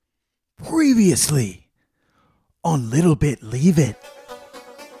Previously on Little Bit Leave It.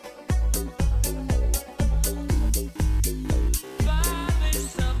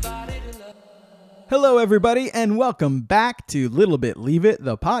 Hello everybody and welcome back to Little Bit Leave It,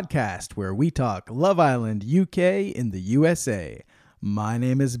 the podcast where we talk Love Island UK in the USA. My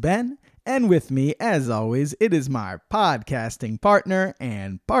name is Ben, and with me, as always, it is my podcasting partner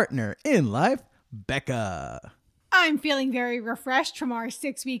and partner in life, Becca. I'm feeling very refreshed from our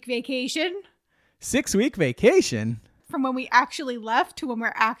 6-week vacation. 6-week vacation? From when we actually left to when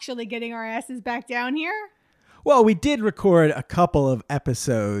we're actually getting our asses back down here? Well, we did record a couple of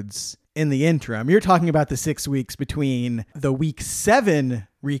episodes in the interim. You're talking about the 6 weeks between the week 7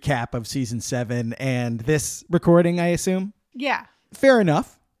 recap of season 7 and this recording, I assume? Yeah. Fair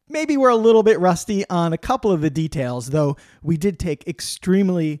enough. Maybe we're a little bit rusty on a couple of the details, though we did take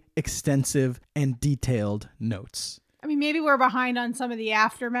extremely extensive and detailed notes. I mean, maybe we're behind on some of the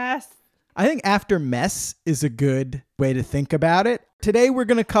aftermath. I think after mess is a good way to think about it. Today we're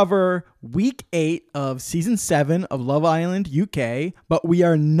going to cover week 8 of season 7 of Love Island UK, but we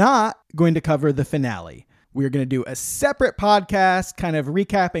are not going to cover the finale. We're going to do a separate podcast kind of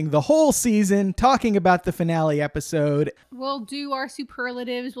recapping the whole season, talking about the finale episode. We'll do our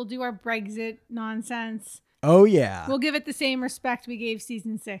superlatives. We'll do our Brexit nonsense. Oh, yeah. We'll give it the same respect we gave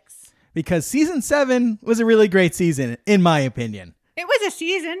season 6. Because season 7 was a really great season, in my opinion. It was a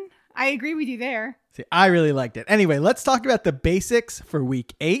season. I agree with you there. See, I really liked it. Anyway, let's talk about the basics for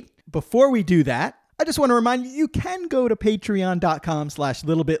week 8. Before we do that, I just want to remind you, you can go to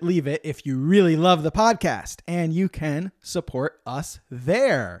patreon.com/littlebitleaveit if you really love the podcast, and you can support us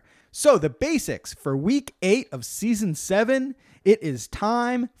there. So the basics for week 8 of season 7, it is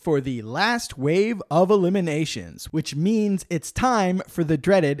time for the last wave of eliminations, which means it's time for the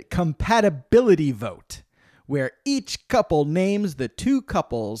dreaded compatibility vote, where each couple names the 2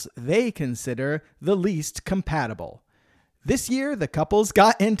 couples they consider the least compatible. This year, the couples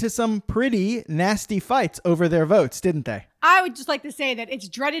got into some pretty nasty fights over their votes, didn't they? I would just like to say that it's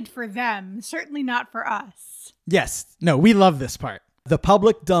dreaded for them, certainly not for us. Yes. No, we love this part. The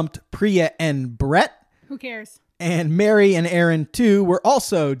public dumped Priya and Brett. Who cares? And Mary and Aaron, too, were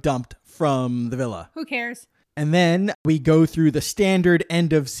also dumped from the villa. Who cares? And then we go through the standard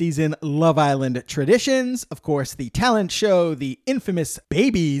end of season Love Island traditions. Of course, the talent show, the infamous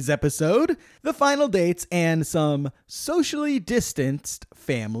babies episode, the final dates, and some socially distanced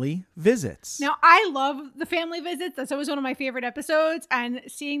family visits. Now, I love the family visits. That's always one of my favorite episodes. And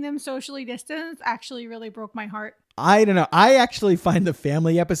seeing them socially distanced actually really broke my heart. I don't know. I actually find the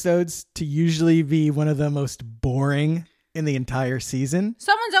family episodes to usually be one of the most boring in the entire season.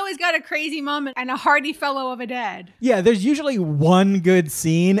 Someone's always got a crazy mom and a hardy fellow of a dad. Yeah, there's usually one good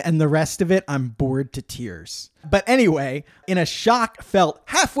scene and the rest of it, I'm bored to tears. But anyway, in a shock felt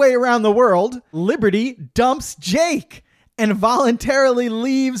halfway around the world, Liberty dumps Jake and voluntarily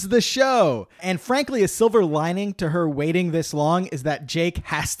leaves the show. And frankly, a silver lining to her waiting this long is that Jake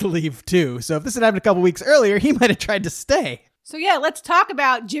has to leave too. So if this had happened a couple weeks earlier, he might have tried to stay. So yeah, let's talk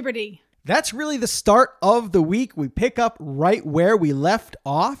about Gibberty. That's really the start of the week. We pick up right where we left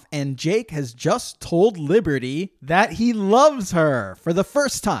off, and Jake has just told Liberty that he loves her for the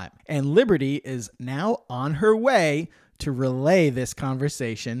first time. And Liberty is now on her way to relay this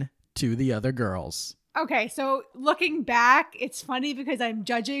conversation to the other girls. Okay, so looking back, it's funny because I'm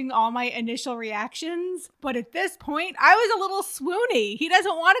judging all my initial reactions. But at this point, I was a little swoony. He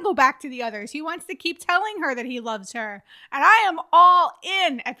doesn't want to go back to the others. He wants to keep telling her that he loves her. And I am all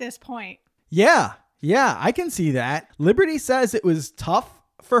in at this point. Yeah, I can see that. Liberty says it was tough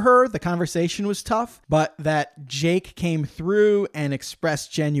for her. The conversation was tough, but that Jake came through and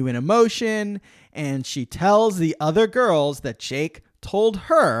expressed genuine emotion. And she tells the other girls that Jake told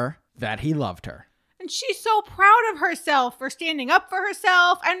her that he loved her. And she's so proud of herself for standing up for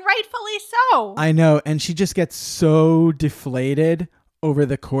herself, and rightfully so. I know, and she just gets so deflated over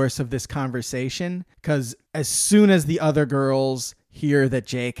the course of this conversation, because as soon as the other girls hear that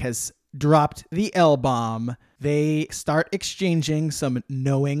Jake has dropped the L-bomb, they start exchanging some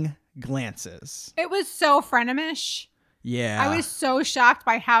knowing glances. It was so frenemish. Yeah. I was so shocked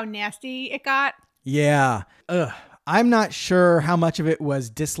by how nasty it got. Yeah. Ugh. I'm not sure how much of it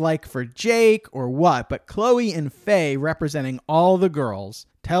was dislike for Jake or what, but Chloe and Faye, representing all the girls,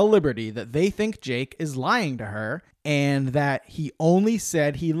 tell Liberty that they think Jake is lying to her and that he only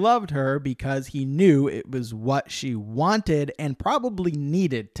said he loved her because he knew it was what she wanted and probably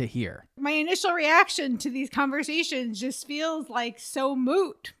needed to hear. My initial reaction to these conversations just feels like so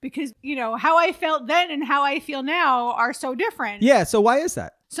moot because, you know, how I felt then and how I feel now are so different. Yeah, so why is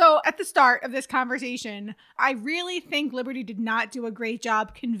that? So at the start of this conversation, I really think Liberty did not do a great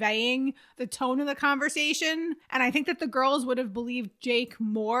job conveying the tone of the conversation. And I think that the girls would have believed Jake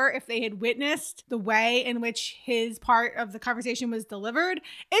more if they had witnessed the way in which his part of the conversation was delivered.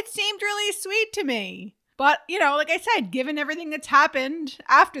 It seemed really sweet to me. But, like I said, given everything that's happened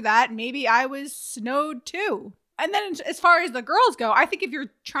after that, maybe I was snowed too. And then as far as the girls go, I think if you're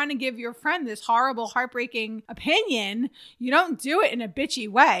trying to give your friend this horrible, heartbreaking opinion, you don't do it in a bitchy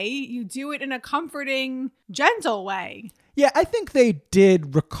way. You do it in a comforting, gentle way. Yeah, I think they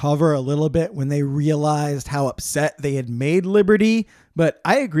did recover a little bit when they realized how upset they had made Liberty, but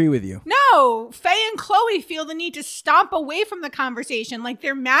I agree with you. No, Faye and Chloe feel the need to stomp away from the conversation like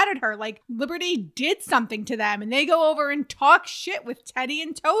they're mad at her, like Liberty did something to them, and they go over and talk shit with Teddy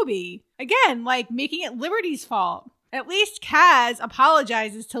and Toby. Again, like making it Liberty's fault. At least Kaz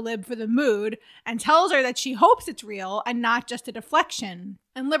apologizes to Lib for the mood and tells her that she hopes it's real and not just a deflection.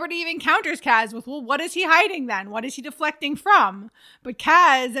 And Liberty even counters Kaz with, well, what is he hiding then? What is he deflecting from? But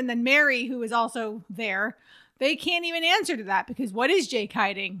Kaz and then Mary, who is also there, they can't even answer to that because what is Jake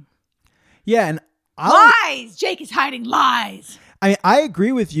hiding? Yeah, and lies! Jake is hiding lies! I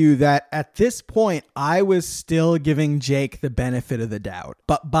agree with you that at this point, I was still giving Jake the benefit of the doubt.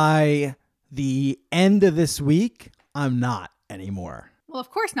 But by the end of this week, I'm not anymore. Well, of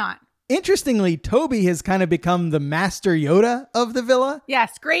course not. Interestingly, Toby has kind of become the Master Yoda of the villa.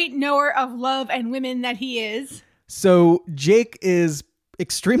 Yes, great knower of love and women that he is. So Jake is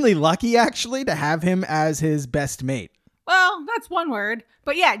extremely lucky, actually, to have him as his best mate. Well, that's one word.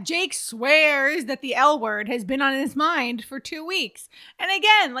 But yeah, Jake swears that the L word has been on his mind for 2 weeks. And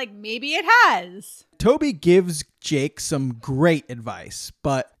again, maybe it has. Toby gives Jake some great advice,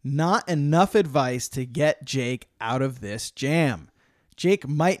 but not enough advice to get Jake out of this jam. Jake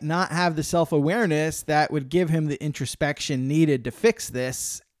might not have the self-awareness that would give him the introspection needed to fix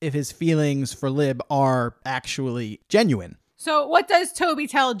this if his feelings for Lib are actually genuine. So what does Toby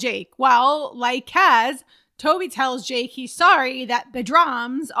tell Jake? Well, like Kaz, Toby tells Jake he's sorry that the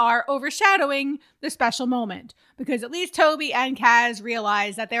drums are overshadowing the special moment. Because at least Toby and Kaz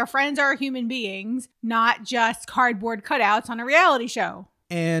realize that their friends are human beings, not just cardboard cutouts on a reality show.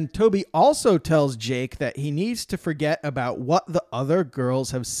 And Toby also tells Jake that he needs to forget about what the other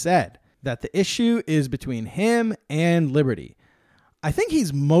girls have said, that the issue is between him and Liberty. I think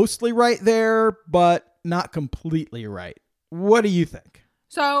he's mostly right there, but not completely right. What do you think?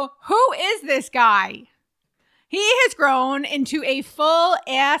 So, who is this guy? He has grown into a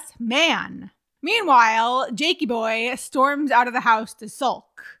full-ass man. Meanwhile, Jakey boy storms out of the house to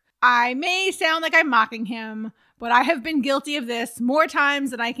sulk. I may sound like I'm mocking him, but I have been guilty of this more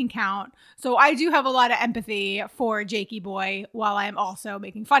times than I can count, so I do have a lot of empathy for Jakey boy while I'm also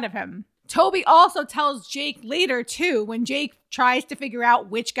making fun of him. Toby also tells Jake later, too, when Jake tries to figure out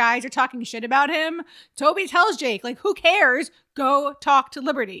which guys are talking shit about him. Toby tells Jake, who cares? Go talk to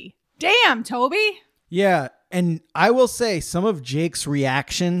Liberty. Damn, Toby. Yeah, and I will say some of Jake's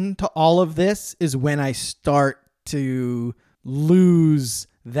reaction to all of this is when I start to lose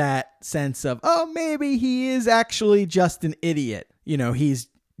that sense of, oh, maybe he is actually just an idiot. He's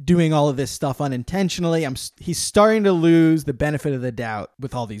doing all of this stuff unintentionally. He's starting to lose the benefit of the doubt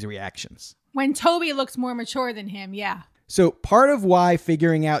with all these reactions. When Toby looks more mature than him, yeah. So part of why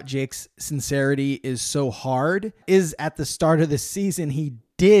figuring out Jake's sincerity is so hard is at the start of the season, he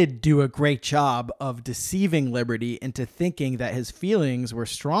did do a great job of deceiving Liberty into thinking that his feelings were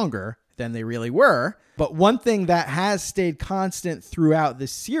stronger than they really were. But one thing that has stayed constant throughout the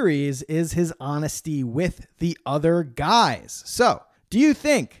series is his honesty with the other guys. So, do you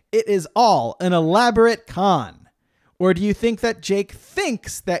think it is all an elaborate con? Or do you think that Jake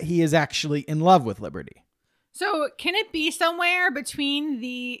thinks that he is actually in love with Liberty? So can it be somewhere between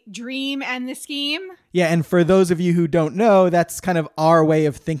the dream and the scheme? Yeah, and for those of you who don't know, that's kind of our way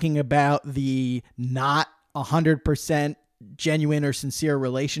of thinking about the not 100% genuine or sincere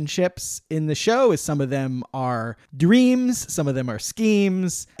relationships in the show, is some of them are dreams, some of them are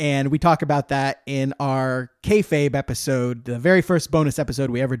schemes, and we talk about that in our kayfabe episode, the very first bonus episode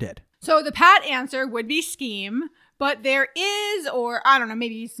we ever did. So the pat answer would be scheme, but there is, or I don't know,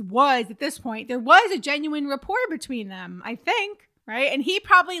 maybe it was at this point, there was a genuine rapport between them, I think. Right? And he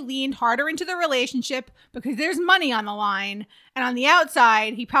probably leaned harder into the relationship because there's money on the line. And on the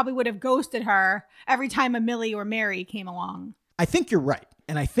outside, he probably would have ghosted her every time a Millie or Mary came along. I think you're right.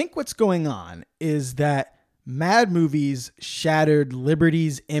 And I think what's going on is that Mad Movies shattered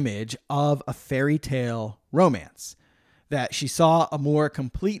Liberty's image of a fairy tale romance. That she saw a more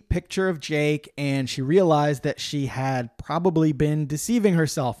complete picture of Jake and she realized that she had probably been deceiving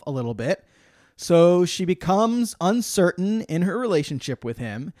herself a little bit. So she becomes uncertain in her relationship with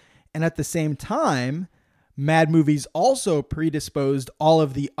him. And at the same time, Mad Movies also predisposed all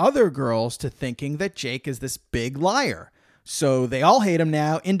of the other girls to thinking that Jake is this big liar. So they all hate him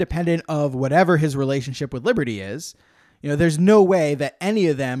now, independent of whatever his relationship with Liberty is. There's no way that any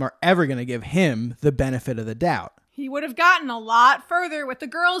of them are ever going to give him the benefit of the doubt. He would have gotten a lot further with the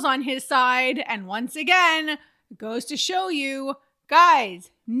girls on his side. And once again, it goes to show you, guys,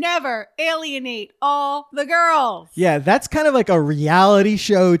 never alienate all the girls. Yeah, that's kind of like a reality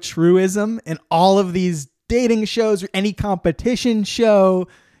show truism in all of these dating shows or any competition show.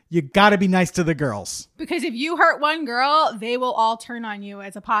 You gotta be nice to the girls. Because if you hurt one girl, they will all turn on you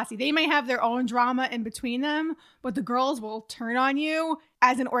as a posse. They may have their own drama in between them, but the girls will turn on you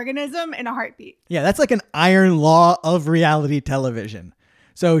as an organism in a heartbeat. Yeah, that's like an iron law of reality television.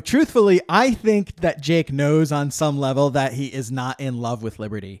 So truthfully, I think that Jake knows on some level that he is not in love with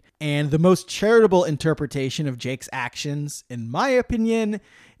Liberty. And the most charitable interpretation of Jake's actions, in my opinion,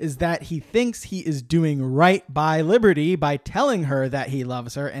 is that he thinks he is doing right by Liberty by telling her that he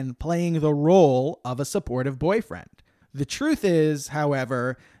loves her and playing the role of a supportive boyfriend. The truth is,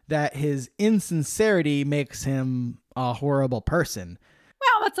 however, that his insincerity makes him a horrible person.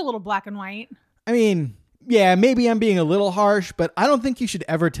 Well, that's a little black and white. I mean, yeah, maybe I'm being a little harsh, but I don't think you should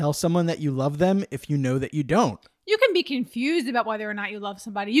ever tell someone that you love them if you know that you don't. You can be confused about whether or not you love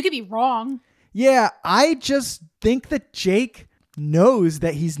somebody. You could be wrong. Yeah, I just think that Jake knows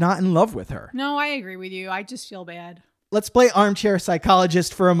that he's not in love with her. No, I agree with you. I just feel bad. Let's play armchair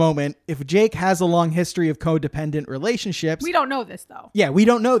psychologist for a moment. If Jake has a long history of codependent relationships... We don't know this, though. Yeah, we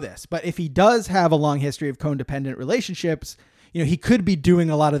don't know this. But if he does have a long history of codependent relationships, he could be doing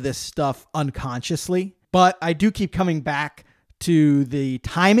a lot of this stuff unconsciously. But I do keep coming back to the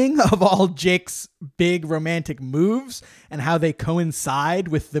timing of all Jake's big romantic moves and how they coincide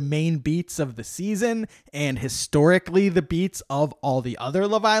with the main beats of the season and historically the beats of all the other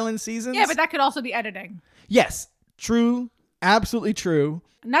Love Island seasons. Yeah, but that could also be editing. Yes, true. Absolutely true.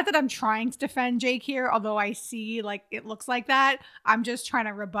 Not that I'm trying to defend Jake here, although I see it looks like that. I'm just trying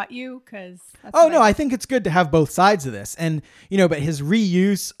to rebut you because... I think it's good to have both sides of this. And, but his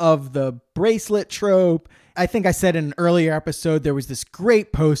reuse of the bracelet trope, I think I said in an earlier episode, there was this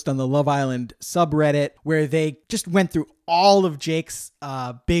great post on the Love Island subreddit where they just went through all of Jake's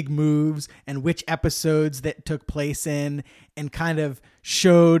big moves and which episodes that took place in and kind of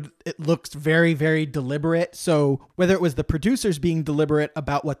showed it looks very, very deliberate. So whether it was the producers being deliberate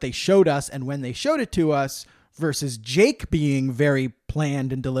about what they showed us and when they showed it to us versus Jake being very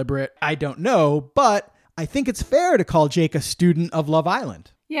planned and deliberate, I don't know. But I think it's fair to call Jake a student of Love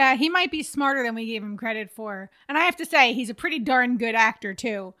Island. Yeah, he might be smarter than we gave him credit for. And I have to say, he's a pretty darn good actor,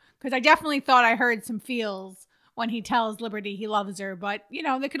 too. Because I definitely thought I heard some feels when he tells Liberty he loves her. But,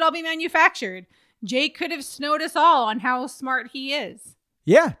 they could all be manufactured. Jake could have snowed us all on how smart he is.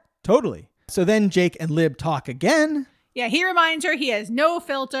 Yeah, totally. So then Jake and Lib talk again. Yeah, he reminds her he has no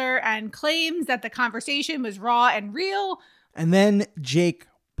filter and claims that the conversation was raw and real. And then Jake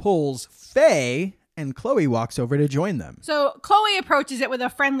pulls Faye, and Chloe walks over to join them. So Chloe approaches it with a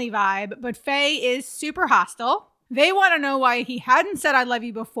friendly vibe, but Faye is super hostile. They want to know why he hadn't said I love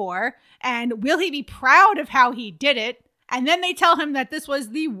you before, and will he be proud of how he did it? And then they tell him that this was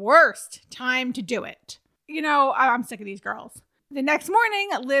the worst time to do it. I'm sick of these girls. The next morning,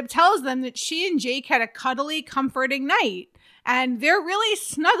 Lib tells them that she and Jake had a cuddly, comforting night, and they're really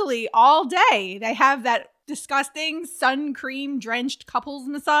snuggly all day. They have that disgusting sun cream drenched couples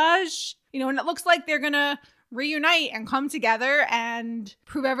massage, and it looks like they're going to reunite and come together and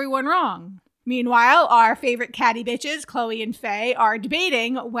prove everyone wrong. Meanwhile, our favorite catty bitches, Chloe and Faye, are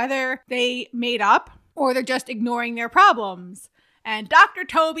debating whether they made up or they're just ignoring their problems. And Dr.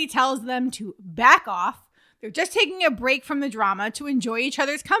 Toby tells them to back off. They're just taking a break from the drama to enjoy each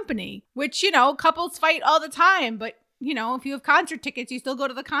other's company, which, couples fight all the time. But, if you have concert tickets, you still go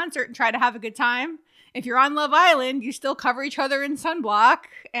to the concert and try to have a good time. If you're on Love Island, you still cover each other in sunblock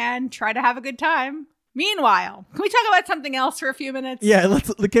and try to have a good time. Meanwhile, can we talk about something else for a few minutes? Yeah,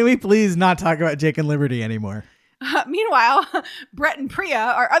 can we please not talk about Jake and Liberty anymore? Meanwhile, Brett and Priya,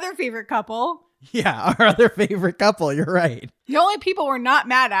 our other favorite couple. Yeah, our other favorite couple. You're right. The only people we're not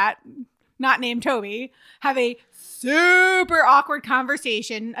mad at, not named Toby, have a super awkward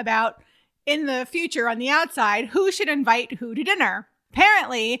conversation about, in the future on the outside, who should invite who to dinner.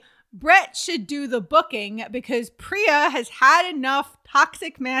 Apparently, Brett should do the booking because Priya has had enough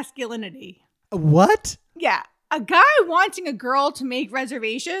toxic masculinity. What? Yeah. A guy wanting a girl to make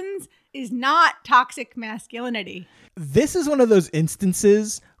reservations is not toxic masculinity. This is one of those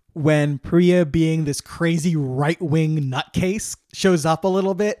instances when Priya, being this crazy right-wing nutcase, shows up a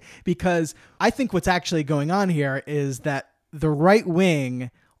little bit, because I think what's actually going on here is that the right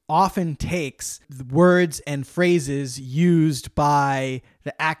wing often takes words and phrases used by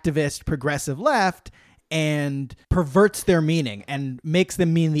the activist progressive left and perverts their meaning and makes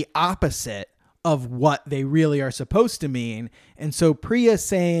them mean the opposite of what they really are supposed to mean. And so Priya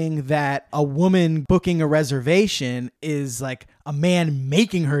saying that a woman booking a reservation is like a man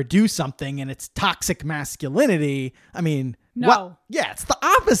making her do something and it's toxic masculinity. I mean, No. what? Yeah, it's the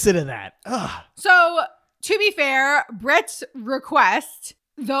opposite of that. Ugh. So, to be fair, Brett's request,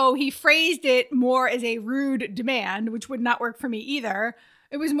 though he phrased it more as a rude demand, which would not work for me either,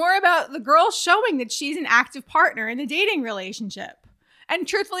 it was more about the girl showing that she's an active partner in the dating relationship. And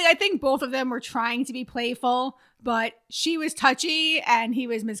truthfully, I think both of them were trying to be playful, but she was touchy and he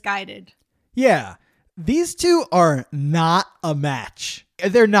was misguided. Yeah, these two are not a match.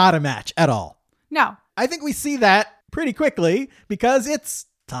 They're not a match at all. No. I think we see that pretty quickly because it's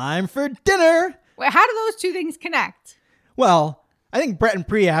time for dinner. Wait, how do those two things connect? Well, I think Brett and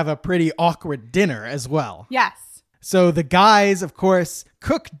Priya have a pretty awkward dinner as well. Yes. So the guys, of course,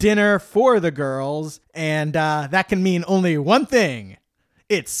 cook dinner for the girls, and that can mean only one thing.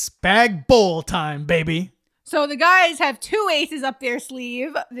 It's spag bowl time, baby. So the guys have 2 aces up their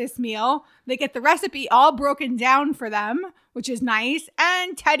sleeve this meal. They get the recipe all broken down for them, which is nice.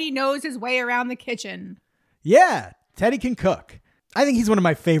 And Teddy knows his way around the kitchen. Yeah, Teddy can cook. I think he's one of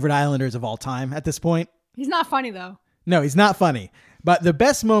my favorite Islanders of all time at this point. He's not funny, though. No, he's not funny. But the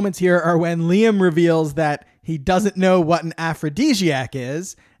best moments here are when Liam reveals that he doesn't know what an aphrodisiac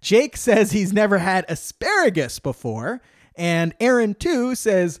is. Jake says he's never had asparagus before. And Aaron, too,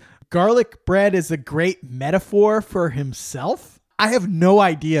 says garlic bread is a great metaphor for himself. I have no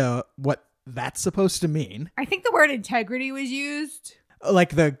idea what that's supposed to mean. I think the word integrity was used.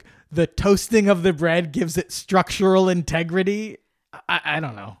 Like the toasting of the bread gives it structural integrity. I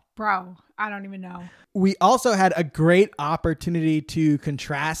don't know. Bro, I don't even know. We also had a great opportunity to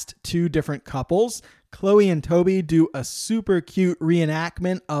contrast 2 different couples. Chloe and Toby do a super cute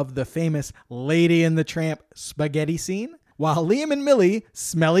reenactment of the famous Lady and the Tramp spaghetti scene, while Liam and Millie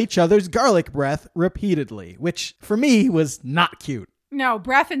smell each other's garlic breath repeatedly, which for me was not cute. No,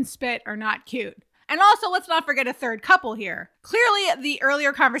 breath and spit are not cute. And also, let's not forget a third couple here. Clearly, the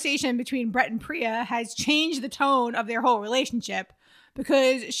earlier conversation between Brett and Priya has changed the tone of their whole relationship,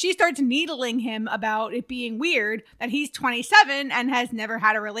 because she starts needling him about it being weird that he's 27 and has never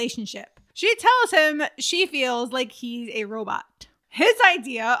had a relationship. She tells him she feels like he's a robot. His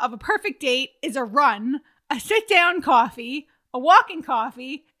idea of a perfect date is a run, a sit-down coffee, a walking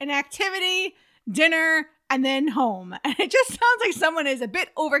coffee, an activity, dinner, and then home. And it just sounds like someone is a bit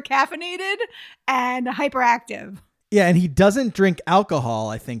over-caffeinated and hyperactive. Yeah, and he doesn't drink alcohol,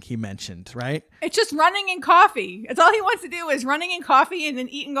 I think he mentioned, right? It's just running and coffee. It's all he wants to do is running and coffee and then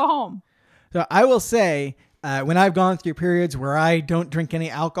eat and go home. So I will say, when I've gone through periods where I don't drink any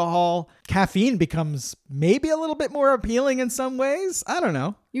alcohol, caffeine becomes maybe a little bit more appealing in some ways. I don't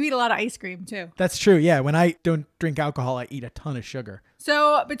know. You eat a lot of ice cream too. That's true. Yeah, when I don't drink alcohol, I eat a ton of sugar.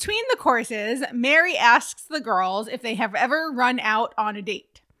 So between the courses, Mary asks the girls if they have ever run out on a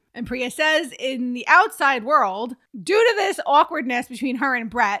date. And Priya says in the outside world, due to this awkwardness between her and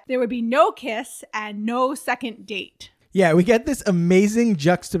Brett, there would be no kiss and no second date. Yeah, we get this amazing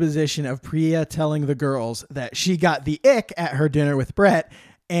juxtaposition of Priya telling the girls that she got the ick at her dinner with Brett,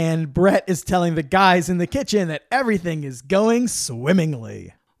 and Brett is telling the guys in the kitchen that everything is going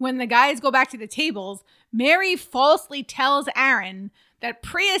swimmingly. When the guys go back to the tables, Mary falsely tells Aaron that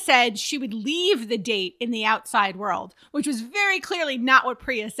Priya said she would leave the date in the outside world, which was very clearly not what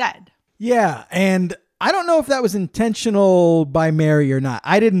Priya said. Yeah, and I don't know if that was intentional by Mary or not.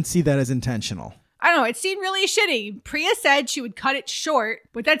 I didn't see that as intentional. I don't know, it seemed really shitty. Priya said she would cut it short,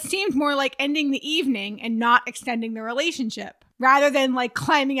 but that seemed more like ending the evening and not extending the relationship, rather than like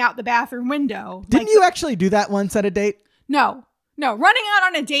climbing out the bathroom window. Didn't you actually do that once at a date? No, running out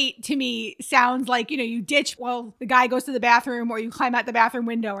on a date to me sounds like, you ditch while the guy goes to the bathroom or you climb out the bathroom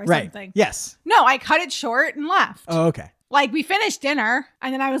window or Right. something. Yes. No, I cut it short and left. Oh, okay. Like we finished dinner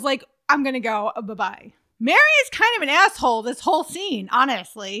and then I was like, I'm going to go. Bye-bye. Mary is kind of an asshole this whole scene,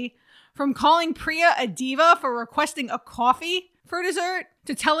 honestly. From calling Priya a diva for requesting a coffee for dessert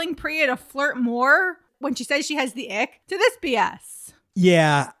to telling Priya to flirt more when she says she has the ick to this BS.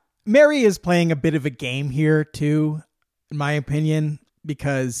 Yeah, Mary is playing a bit of a game here too, in my opinion,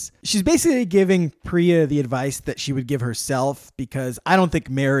 because she's basically giving Priya the advice that she would give herself, because I don't think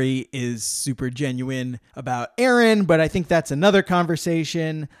Mary is super genuine about Aaron, but I think that's another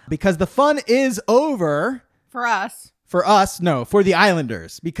conversation because the fun is over. For us. For us, no, for the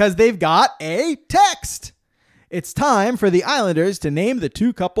Islanders, because they've got a text. It's time for the Islanders to name the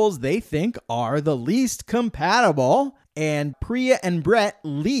two couples they think are the least compatible. And Priya and Brett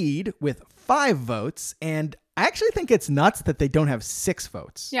lead with 5 votes. And I actually think it's nuts that they don't have 6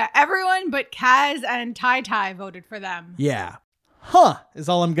 votes. Yeah, everyone but Kaz and Tai Tai voted for them. Yeah. Is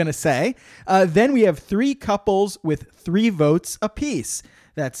all I'm going to say. Then we have 3 couples with 3 votes apiece.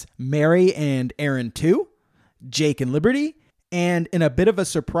 That's Mary and Aaron 2, Jake and Liberty, and in a bit of a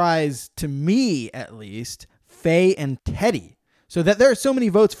surprise to me, at least, Faye and Teddy. So that there are so many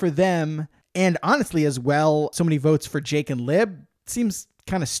votes for them, and honestly as well, so many votes for Jake and Lib seems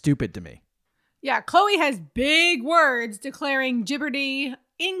kind of stupid to me. Yeah, Chloe has big words declaring Gibberty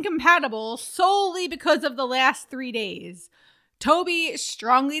incompatible solely because of the last 3 days. Toby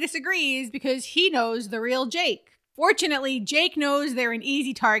strongly disagrees because he knows the real Jake. Fortunately, Jake knows they're an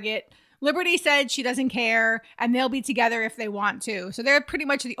easy target. Liberty said she doesn't care, and they'll be together if they want to. So they're pretty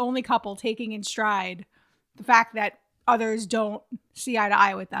much the only couple taking in stride the fact that others don't see eye to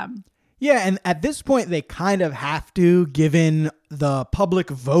eye with them. Yeah, and at this point, they kind of have to, given the public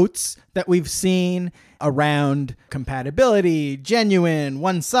votes that we've seen around compatibility, genuine,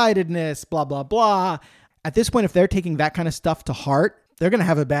 one-sidedness, blah, blah, blah. At this point, if they're taking that kind of stuff to heart, they're going to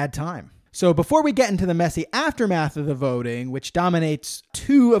have a bad time. So before we get into the messy aftermath of the voting, which dominates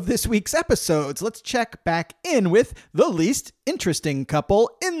 2 of this week's episodes, let's check back in with the least interesting couple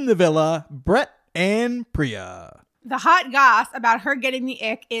in the villa, Brett and Priya. The hot goss about her getting the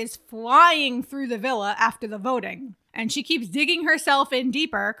ick is flying through the villa after the voting, and she keeps digging herself in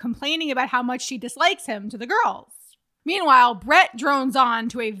deeper, complaining about how much she dislikes him to the girls. Meanwhile, Brett drones on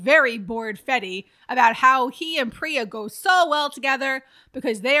to a very bored Fetty about how he and Priya go so well together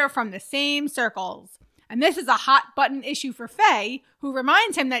because they are from the same circles. And this is a hot button issue for Faye, who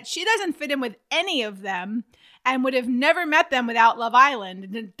reminds him that she doesn't fit in with any of them and would have never met them without Love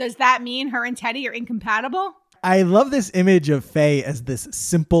Island. Does that mean her and Teddy are incompatible? I love this image of Faye as this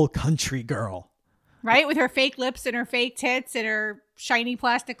simple country girl. Right? With her fake lips and her fake tits and her shiny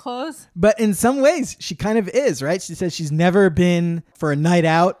plastic clothes. But in some ways, she kind of is, right? She says she's never been for a night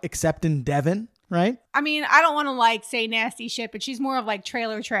out except in Devon, right? I mean, I don't want to say nasty shit, but she's more of like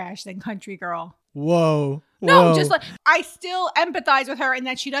trailer trash than country girl. Whoa. No, just like I still empathize with her in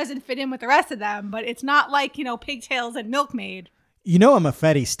that she doesn't fit in with the rest of them, but it's not like, pigtails and milkmaid. You know I'm a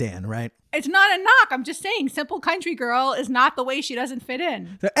Fetty stan, right? It's not a knock. I'm just saying simple country girl is not the way she doesn't fit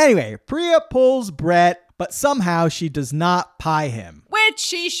in. So anyway, Priya pulls Brett, but somehow she does not pie him. Which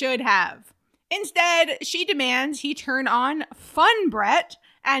she should have. Instead, she demands he turn on fun Brett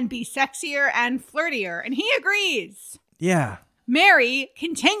and be sexier and flirtier, and he agrees. Yeah. Mary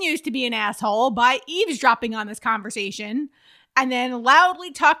continues to be an asshole by eavesdropping on this conversation and then loudly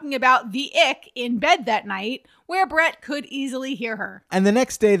talking about the ick in bed that night where Brett could easily hear her. And the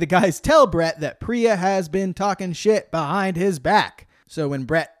next day, the guys tell Brett that Priya has been talking shit behind his back. So when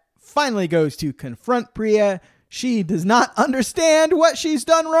Brett finally goes to confront Priya, she does not understand what she's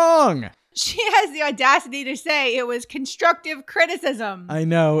done wrong. She has the audacity to say it was constructive criticism. I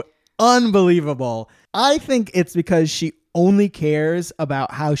know. Unbelievable. I think it's because she only cares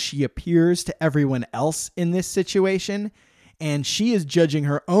about how she appears to everyone else in this situation. And she is judging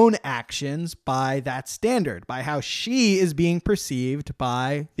her own actions by that standard, by how she is being perceived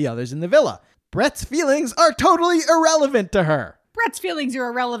by the others in the villa. Brett's feelings are totally irrelevant to her. Brett's feelings are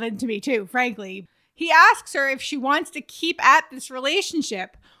irrelevant to me too, frankly. He asks her if she wants to keep at this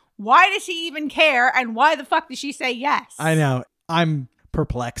relationship. Why does he even care? And why the fuck does she say yes? I know. I'm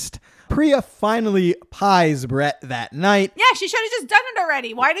perplexed. Priya finally pies Brett that night. Yeah, she should have just done it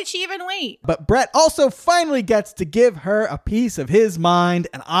already. Why did she even wait? But Brett also finally gets to give her a piece of his mind,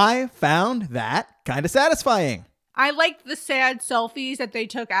 and I found that kind of satisfying. I liked the sad selfies that they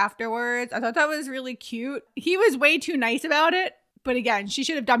took afterwards. I thought that was really cute. He was way too nice about it. But again, she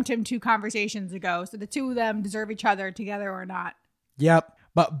should have dumped him 2 conversations ago. So the 2 of them deserve each other together or not. Yep.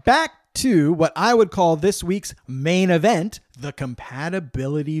 But back to what I would call this week's main event, the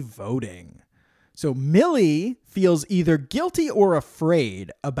compatibility voting. So Millie feels either guilty or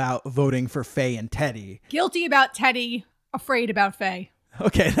afraid about voting for Faye and Teddy. Guilty about Teddy, afraid about Faye.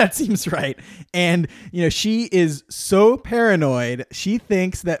 Okay, that seems right. And, she is so paranoid. She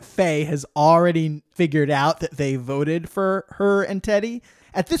thinks that Faye has already figured out that they voted for her and Teddy.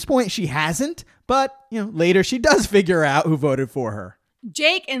 At this point, she hasn't, but, later she does figure out who voted for her.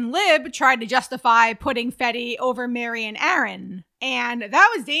 Jake and Lib tried to justify putting Fetty over Mary and Aaron. And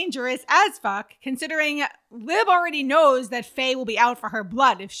that was dangerous as fuck, considering Lib already knows that Faye will be out for her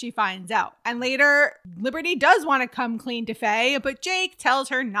blood if she finds out. And later, Liberty does want to come clean to Faye, but Jake tells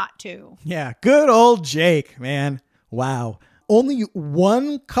her not to. Yeah, good old Jake, man. Wow. Only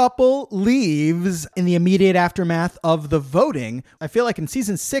one couple leaves in the immediate aftermath of the voting. I feel like in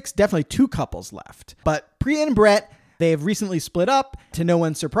season 6, definitely 2 couples left. But Priya and Brett, they have recently split up, to no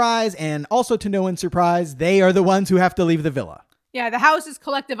one's surprise. And also to no one's surprise, they are the ones who have to leave the villa. Yeah, the house's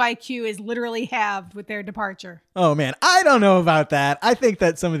collective IQ is literally halved with their departure. Oh, man, I don't know about that. I think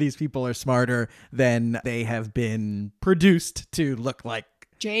that some of these people are smarter than they have been produced to look like.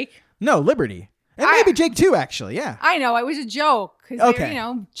 Jake? No, Liberty. And maybe Jake too, actually. Yeah. I know. It was a joke. Okay.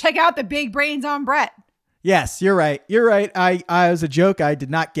 Check out the big brains on Brett. Yes, you're right. You're right. I was a joke I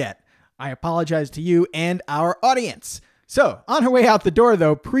did not get. I apologize to you and our audience. So, on her way out the door,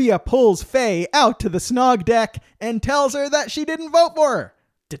 though, Priya pulls Faye out to the snog deck and tells her that she didn't vote for her.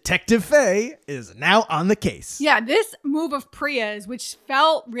 Detective Faye is now on the case. Yeah, this move of Priya's, which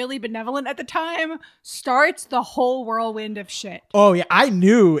felt really benevolent at the time, starts the whole whirlwind of shit. Oh, yeah, I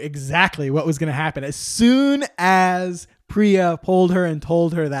knew exactly what was going to happen. As soon as Priya pulled her and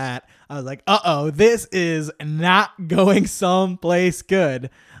told her that, I was like, uh-oh, this is not going someplace good.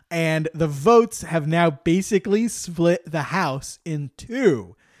 And the votes have now basically split the house in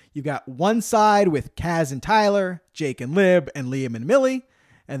 2. You got one side with Kaz and Tyler, Jake and Lib, and Liam and Millie.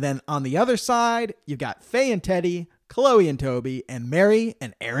 And then on the other side, you've got Faye and Teddy, Chloe and Toby, and Mary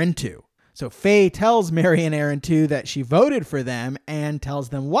and Aaron too. So Faye tells Mary and Aaron too that she voted for them and tells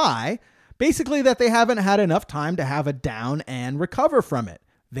them why. Basically that they haven't had enough time to have a down and recover from it.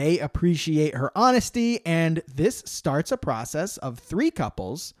 They appreciate her honesty, and this starts a process of 3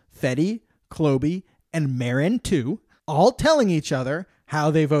 couples, Fetty, Chloe, and Marin too, all telling each other how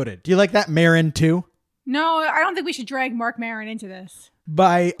they voted. Do you like that, Marin too? No, I don't think we should drag Mark Maron into this.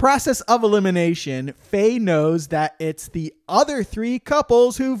 By process of elimination, Faye knows that it's the other 3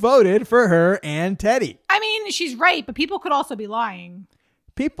 couples who voted for her and Teddy. I mean, she's right, but people could also be lying.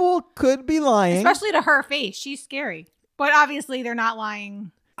 People could be lying. Especially to her face. She's scary. But obviously, they're not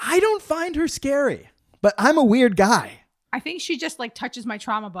lying. I don't find her scary, but I'm a weird guy. I think she just touches my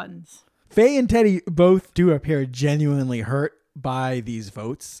trauma buttons. Faye and Teddy both do appear genuinely hurt by these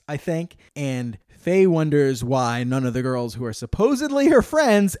votes, I think. And Faye wonders why none of the girls who are supposedly her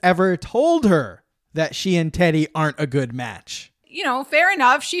friends ever told her that she and Teddy aren't a good match. You know, fair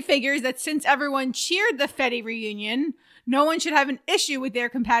enough. She figures that since everyone cheered the Fetty reunion, no one should have an issue with their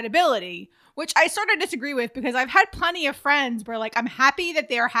compatibility, which I sort of disagree with because I've had plenty of friends where I'm happy that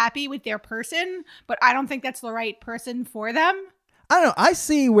they're happy with their person, but I don't think that's the right person for them. I don't know. I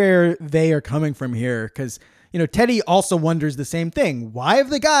see where they are coming from here because, Teddy also wonders the same thing. Why have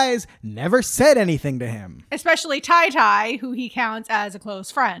the guys never said anything to him? Especially Tai Tai, who he counts as a close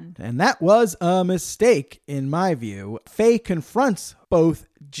friend. And that was a mistake, in my view. Faye confronts both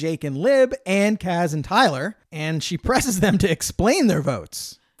Jake and Lib and Kaz and Tyler, and she presses them to explain their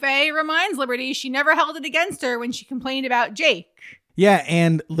votes. Faye reminds Liberty she never held it against her when she complained about Jake. Yeah,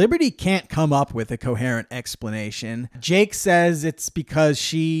 and Liberty can't come up with a coherent explanation. Jake says it's because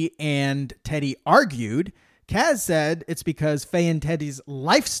she and Teddy argued. Kaz said it's because Faye and Teddy's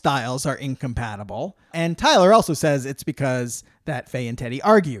lifestyles are incompatible. And Tyler also says it's because that Faye and Teddy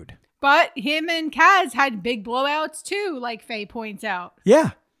argued. But him and Kaz had big blowouts too, like Faye points out.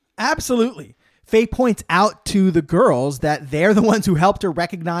 Yeah, absolutely. Faye points out to the girls that they're the ones who helped her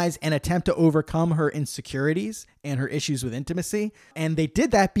recognize and attempt to overcome her insecurities and her issues with intimacy. And they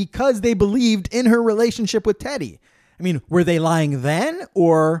did that because they believed in her relationship with Teddy. I mean, were they lying then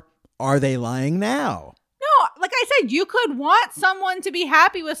or are they lying now? No, like I said, you could want someone to be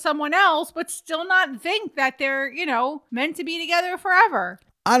happy with someone else, but still not think that they're, meant to be together forever.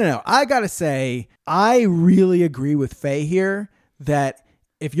 I don't know. I gotta say, I really agree with Faye here that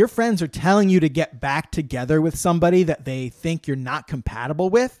if your friends are telling you to get back together with somebody that they think you're not compatible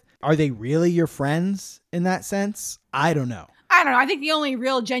with, are they really your friends in that sense? I don't know. I think the only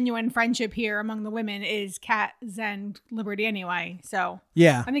real genuine friendship here among the women is Kaz and Liberty anyway. So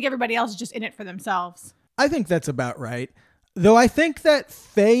yeah, I think everybody else is just in it for themselves. I think that's about right. Though I think that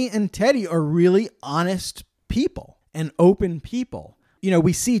Faye and Teddy are really honest people and open people.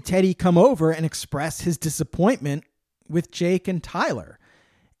 We see Teddy come over and express his disappointment with Jake and Tyler.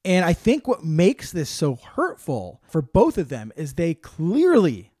 And I think what makes this so hurtful for both of them is they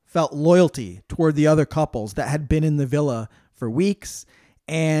clearly felt loyalty toward the other couples that had been in the villa for weeks.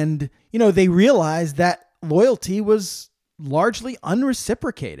 And, they realized that loyalty was largely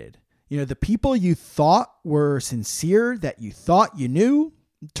unreciprocated. The people you thought were sincere, that you thought you knew,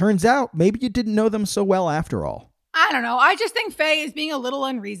 turns out maybe you didn't know them so well after all. I don't know. I just think Faye is being a little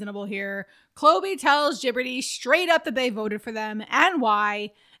unreasonable here. Chloe tells Gibberty straight up that they voted for them and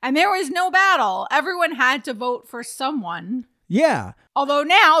why. And there was no battle. Everyone had to vote for someone. Yeah. Although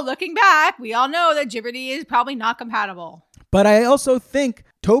now, looking back, we all know that Gibberty is probably not compatible. But I also think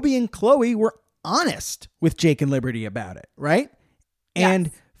Toby and Chloe were honest with Jake and Liberty about it, right? And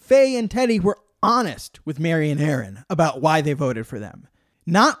Yes. Faye and Teddy were honest with Mary and Aaron about why they voted for them.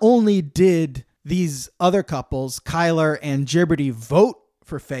 Not only did these other couples, Kyler and Gibberty, vote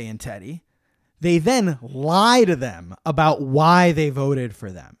for Faye and Teddy, they then lie to them about why they voted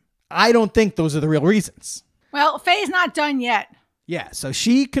for them. I don't think those are the real reasons. Well, Faye's not done yet. Yeah, so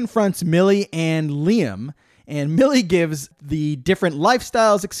she confronts Millie and Liam, and Millie gives the different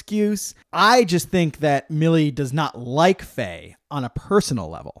lifestyles excuse. I just think that Millie does not like Faye on a personal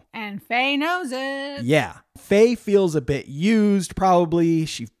level. And Faye knows it. Yeah, Faye feels a bit used, probably.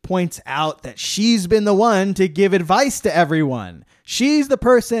 She points out that she's been the one to give advice to everyone. She's the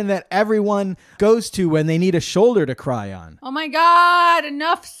person that everyone goes to when they need a shoulder to cry on. Oh my God,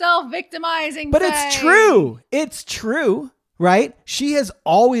 enough self-victimizing, But Faye. it's true. It's true, right? She has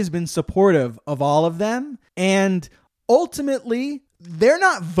always been supportive of all of them. And ultimately, they're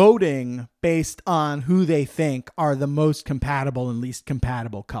not voting based on who they think are the most compatible and least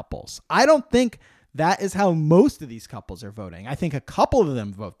compatible couples. I don't think that is how most of these couples are voting. I think a couple of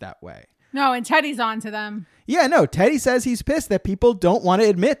them vote that way. No, and Teddy's on to them. Yeah, no, Teddy says he's pissed that people don't want to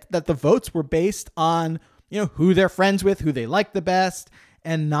admit that the votes were based on, who they're friends with, who they like the best,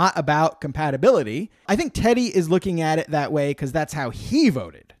 and not about compatibility. I think Teddy is looking at it that way because that's how he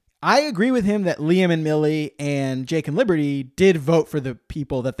voted. I agree with him that Liam and Millie and Jake and Liberty did vote for the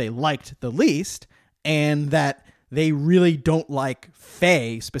people that they liked the least, and that they really don't like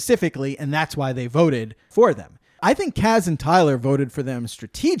Faye specifically, and that's why they voted for them. I think Kaz and Tyler voted for them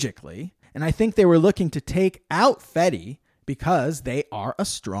strategically, and I think they were looking to take out Fetty because they are a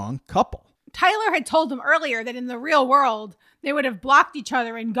strong couple. Tyler had told them earlier that in the real world, they would have blocked each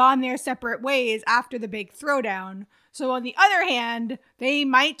other and gone their separate ways after the big throwdown. So on the other hand, they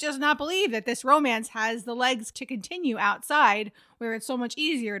might just not believe that this romance has the legs to continue outside, where it's so much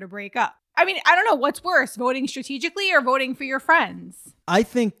easier to break up. I mean, I don't know what's worse, voting strategically or voting for your friends. I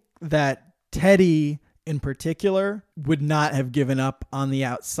think that Teddy in particular would not have given up on the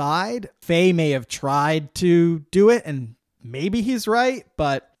outside. Faye may have tried to do it, and maybe he's right,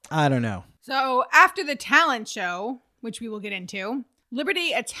 but I don't know. So after the talent show, which we will get into,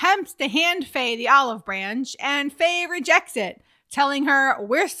 Liberty attempts to hand Faye the olive branch, and Faye rejects it, telling her,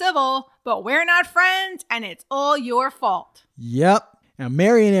 "We're civil, but we're not friends, and it's all your fault." Yep. Now,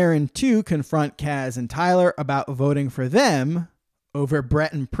 Mary and Aaron, too, confront Kaz and Tyler about voting for them over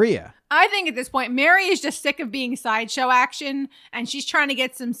Brett and Priya. I think at this point, Mary is just sick of being sideshow action, and she's trying to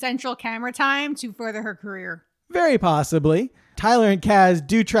get some central camera time to further her career. Very possibly. Tyler and Kaz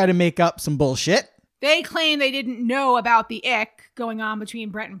do try to make up some bullshit. They claim they didn't know about the ick going on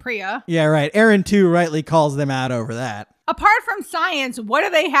between Brett and Priya. Yeah, right. Aaron, too, rightly calls them out over that. Apart from science, what do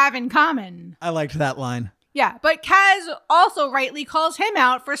they have in common? I liked that line. Yeah, but Kaz also rightly calls him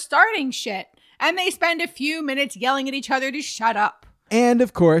out for starting shit, and they spend a few minutes yelling at each other to shut up. And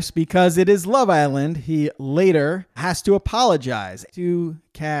of course, because it is Love Island, he later has to apologize to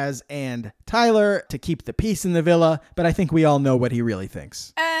Kaz and Tyler to keep the peace in the villa, but I think we all know what he really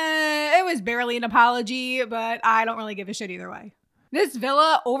thinks. It was barely an apology, but I don't really give a shit either way. This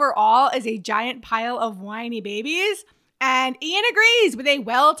villa overall is a giant pile of whiny babies, and Ian agrees with a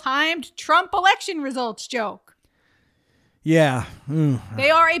well-timed Trump election results joke. Yeah. They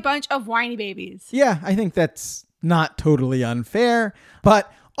are a bunch of whiny babies. Yeah, I think that's not totally unfair,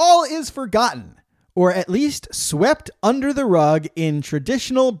 but all is forgotten, or at least swept under the rug in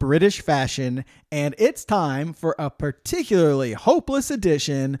traditional British fashion, and it's time for a particularly hopeless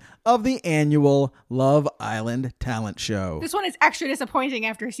edition of the annual Love Island talent show. This one is extra disappointing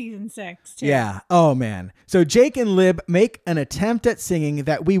after season 6, too. Yeah. Oh, man. So Jake and Lib make an attempt at singing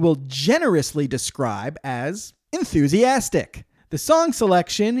that we will generously describe as enthusiastic. The song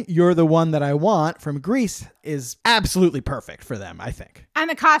selection, You're the One That I Want, from Grease is absolutely perfect for them, I think. And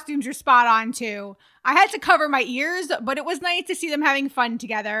the costumes are spot on, too. I had to cover my ears, but it was nice to see them having fun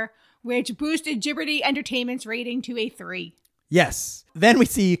together, which boosted Gibberty Entertainment's rating to a 3. Yes. Then we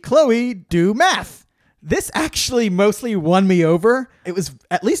see Chloe do math. This actually mostly won me over. It was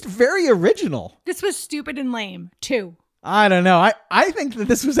at least very original. This was stupid and lame, too. I don't know. I think that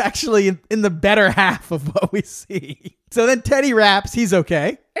this was actually in the better half of what we see. So then Teddy raps. He's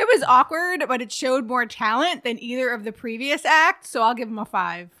okay. It was awkward, but it showed more talent than either of the previous acts, so I'll give him a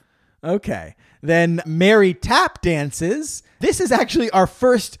 5. Okay. Then Mary tap dances. This is actually our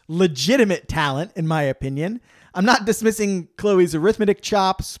first legitimate talent, in my opinion. I'm not dismissing Chloe's arithmetic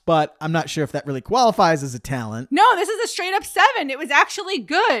chops, but I'm not sure if that really qualifies as a talent. No, this is a straight up 7. It was actually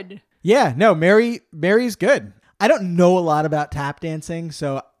good. Yeah, no, Mary's good. I don't know a lot about tap dancing,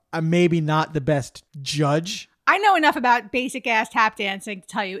 so I'm maybe not the best judge. I know enough about basic ass tap dancing to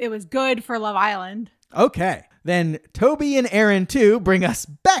tell you it was good for Love Island. Okay. Then Toby and Aaron, too, bring us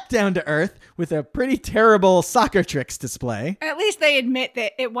back down to earth with a pretty terrible soccer tricks display. At least they admit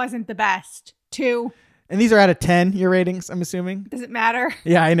that it wasn't the best. 2. And these are out of 10, your ratings, I'm assuming? Does it matter?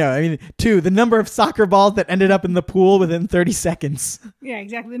 Yeah, I know. I mean, 2, the number of soccer balls that ended up in the pool within 30 seconds. Yeah,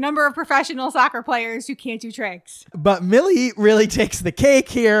 exactly. The number of professional soccer players who can't do tricks. But Millie really takes the cake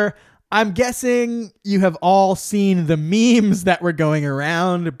here. I'm guessing you have all seen the memes that were going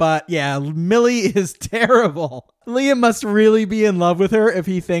around, but yeah, Millie is terrible. Liam must really be in love with her if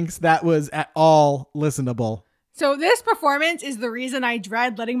he thinks that was at all listenable. So this performance is the reason I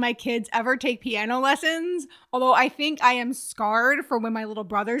dread letting my kids ever take piano lessons, although I think I am scarred from when my little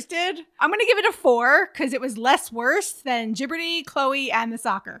brothers did. I'm going to give it a 4 because it was less worse than Gibberty, Chloe, and the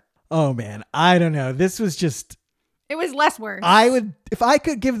soccer. Oh man, I don't know. This was just... It was less worse. If I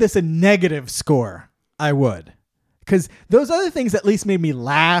could give this a negative score, I would. Because those other things at least made me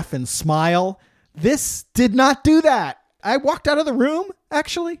laugh and smile. This did not do that. I walked out of the room,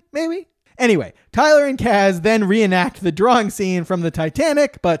 actually, maybe. Anyway, Tyler and Kaz then reenact the drawing scene from the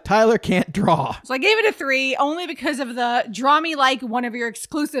Titanic, but Tyler can't draw. So I gave it a 3 only because of the draw me like one of your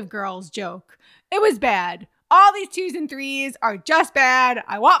exclusive girls joke. It was bad. All these 2s and 3s are just bad.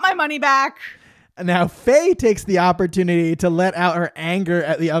 I want my money back. Now, Faye takes the opportunity to let out her anger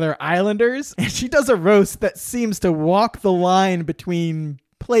at the other Islanders, and she does a roast that seems to walk the line between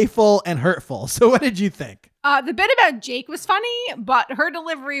playful and hurtful. So what did you think? The bit about Jake was funny, but her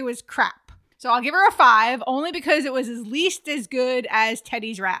delivery was crap. So I'll give her a 5, only because it was at least as good as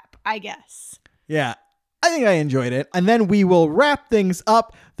Teddy's rap, I guess. Yeah, I think I enjoyed it. And then we will wrap things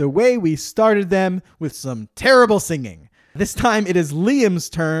up the way we started them with some terrible singing. This time it is Liam's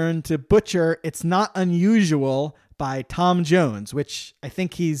turn to butcher It's Not Unusual by Tom Jones, which I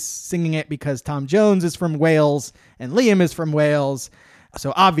think he's singing it because Tom Jones is from Wales and Liam is from Wales.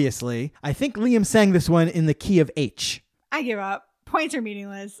 So obviously, I think Liam sang this one in the key of H. I give up. Points are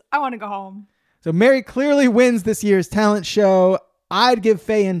meaningless. I want to go home. So Mary clearly wins this year's talent show. I'd give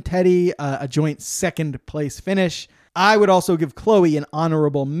Faye and Teddy a joint second place finish. I would also give Chloe an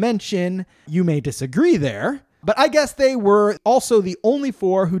honorable mention. You may disagree there, but I guess they were also the only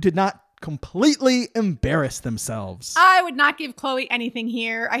 4 who did not completely embarrass themselves. I would not give Chloe anything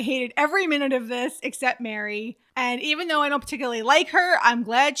here. I hated every minute of this except Mary. And even though I don't particularly like her, I'm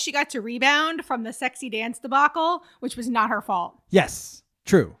glad she got to rebound from the sexy dance debacle, which was not her fault. Yes,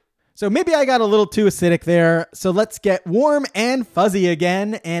 true. So maybe I got a little too acidic there. So let's get warm and fuzzy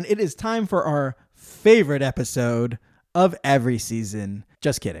again. And it is time for our favorite episode of every season.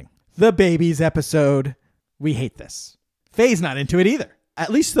 Just kidding. The babies episode. We hate this. Faye's not into it either. At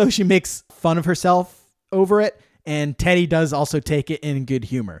least though she makes fun of herself over it. And Teddy does also take it in good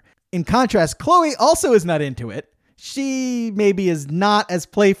humor. In contrast, Chloe also is not into it. She maybe is not as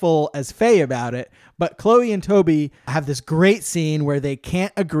playful as Faye about it, but Chloe and Toby have this great scene where they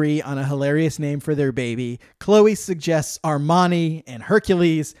can't agree on a hilarious name for their baby. Chloe suggests Armani and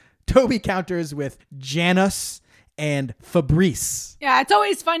Hercules. Toby counters with Janus and Fabrice. Yeah, it's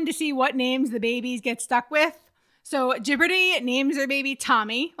always fun to see what names the babies get stuck with. So Gibberty names their baby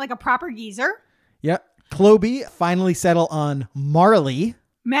Tommy, like a proper geezer. Yep. Chloe finally settle on Marley.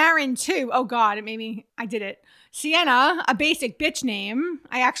 Marin, too. Oh, God, I did it. Sienna, a basic bitch name.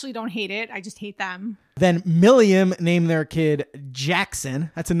 I actually don't hate it. I just hate them. Then Milliam named their kid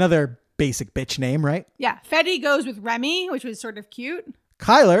Jackson. That's another basic bitch name, right? Yeah. Fetty goes with Remy, which was sort of cute.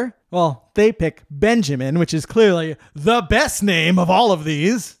 Kyler, well, they pick Benjamin, which is clearly the best name of all of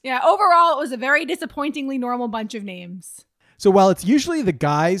these. Yeah, overall, it was a very disappointingly normal bunch of names. So while it's usually the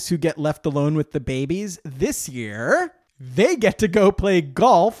guys who get left alone with the babies, this year they get to go play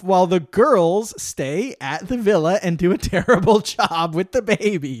golf while the girls stay at the villa and do a terrible job with the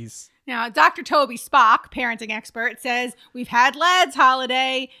babies. Now, Dr. Toby Spock, parenting expert, says, we've had Lad's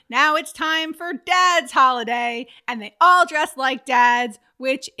holiday. Now it's time for Dad's holiday. And they all dress like dads,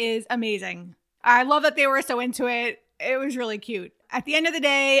 which is amazing. I love that they were so into it. It was really cute. At the end of the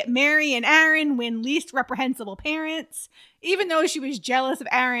day, Mary and Aaron win least reprehensible parents, even though she was jealous of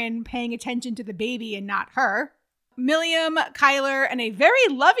Aaron paying attention to the baby and not her. Milliam, Kyler, and a very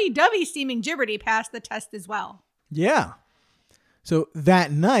lovey-dovey seeming Gibberty passed the test as well. Yeah. So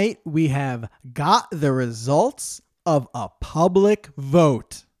that night, we have got the results of a public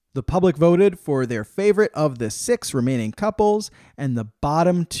vote. The public voted for their favorite of the 6 remaining couples, and the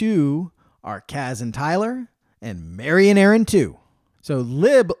bottom 2 are Kaz and Tyler, and Mary and Aaron too. So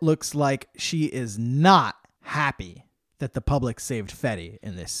Lib looks like she is not happy that the public saved Fetty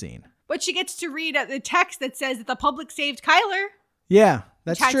in this scene. But she gets to read the text that says that the public saved Kyler. Yeah,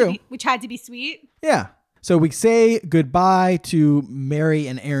 that's true. Which had to be sweet. Yeah. So we say goodbye to Mary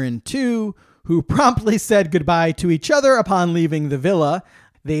and Aaron too, who promptly said goodbye to each other upon leaving the villa.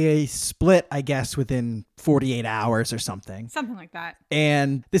 They split, I guess, within 48 hours or something. Something like that.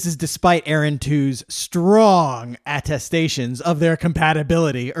 And this is despite Aaron 2's strong attestations of their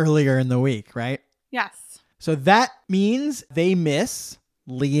compatibility earlier in the week, right? Yes. So that means they miss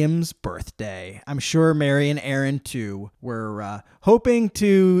Liam's birthday. I'm sure Mary and Aaron too were hoping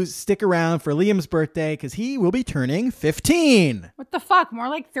to stick around for Liam's birthday because he will be turning 15. What the fuck? More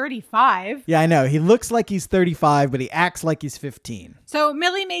like 35. Yeah, I know. He looks like he's 35, but he acts like he's 15. So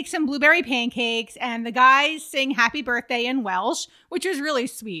Millie makes some blueberry pancakes and the guys sing happy birthday in Welsh, which was really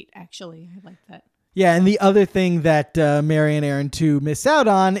sweet, actually. I like that. Yeah, and the other thing that Mary and Aaron too miss out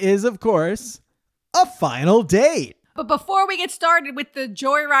on is, of course, a final date. But before we get started with the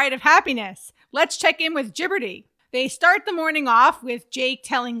joyride of happiness, let's check in with Gibberty. They start the morning off with Jake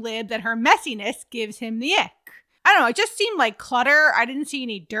telling Lib that her messiness gives him the ick. I don't know, it just seemed like clutter. I didn't see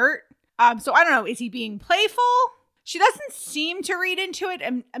any dirt. So I don't know, is he being playful? She doesn't seem to read into it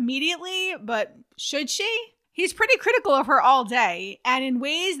immediately, but should she? He's pretty critical of her all day, and in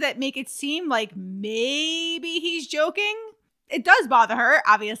ways that make it seem like maybe he's joking. It does bother her,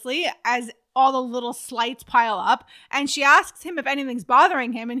 obviously, as all the little slights pile up, and she asks him if anything's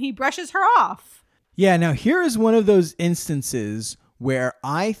bothering him, and he brushes her off. Yeah, now here is one of those instances where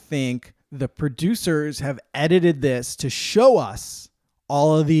I think the producers have edited this to show us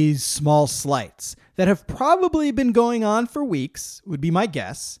all of these small slights that have probably been going on for weeks, would be my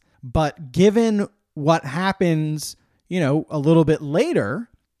guess. But given what happens, a little bit later,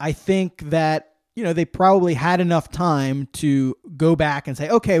 I think that they probably had enough time to go back and say,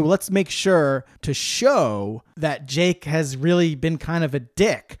 okay, well, let's make sure to show that Jake has really been kind of a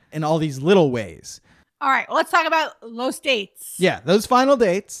dick in all these little ways. All right, well, let's talk about Los dates. Yeah, those final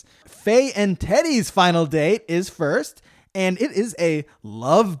dates. Faye and Teddy's final date is first, and it is a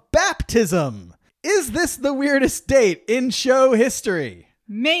love baptism. Is this the weirdest date in show history?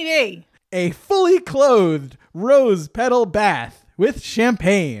 Maybe. A fully clothed rose petal bath with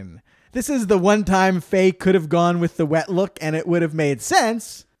champagne. This is the one time Faye could have gone with the wet look and it would have made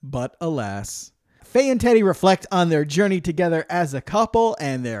sense, but alas. Faye and Teddy reflect on their journey together as a couple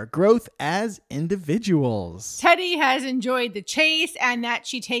and their growth as individuals. Teddy has enjoyed the chase and that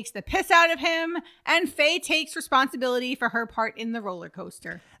she takes the piss out of him, and Faye takes responsibility for her part in the roller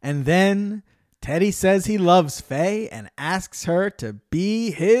coaster. And then Teddy says he loves Faye and asks her to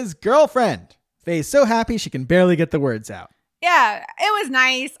be his girlfriend. Faye's so happy she can barely get the words out. Yeah, it was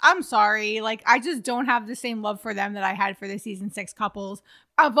nice. I'm sorry. I just don't have the same love for them that I had for the season 6 couples.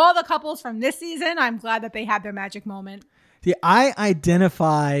 Of all the couples from this season, I'm glad that they had their magic moment. See, I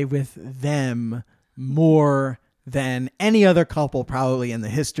identify with them more than any other couple probably in the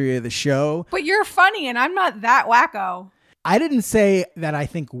history of the show. But you're funny and I'm not that wacko. I didn't say that I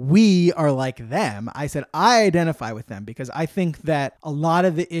think we are like them. I said I identify with them because I think that a lot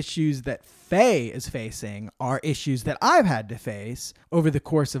of the issues that Faye is facing are issues that I've had to face over the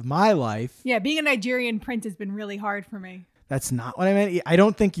course of my life. Yeah, being a Nigerian prince has been really hard for me. That's not what I meant. I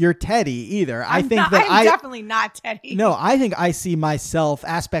don't think you're Teddy either. I'm definitely not Teddy. No, I think I see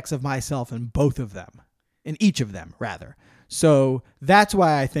aspects of myself in both of them, in each of them, rather. So that's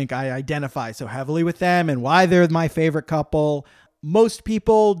why I think I identify so heavily with them and why they're my favorite couple. Most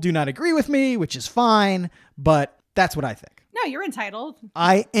people do not agree with me, which is fine, but that's what I think. No, you're entitled.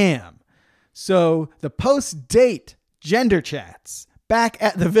 I am. So the post-date gender chats back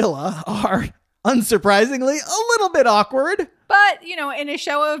at the villa are, unsurprisingly, a little bit awkward. But, in a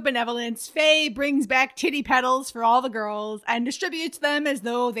show of benevolence, Faye brings back titty petals for all the girls and distributes them as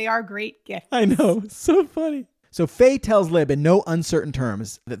though they are great gifts. I know, so funny. So Faye tells Lib in no uncertain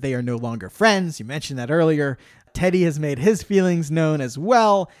terms that they are no longer friends. You mentioned that earlier. Teddy has made his feelings known as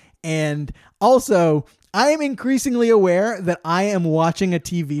well. And also, I am increasingly aware that I am watching a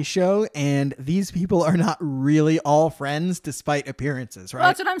TV show and these people are not really all friends despite appearances, right? Well,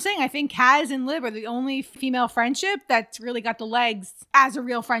 that's what I'm saying. I think Kaz and Lib are the only female friendship that's really got the legs as a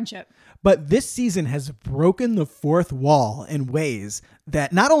real friendship. But this season has broken the fourth wall in ways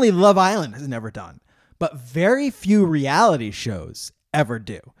that not only Love Island has never done, but very few reality shows ever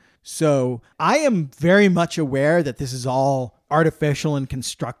do. So I am very much aware that this is all artificial and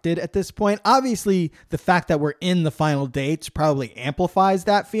constructed at this point. Obviously, the fact that we're in the final dates probably amplifies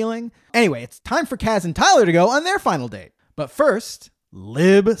that feeling. Anyway, it's time for Kaz and Tyler to go on their final date. But first,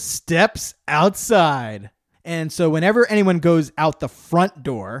 Lib steps outside. And so whenever anyone goes out the front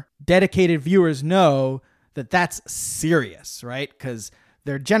door, dedicated viewers know that that's serious, right? Because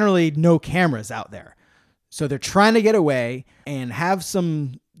there are generally no cameras out there. So they're trying to get away and have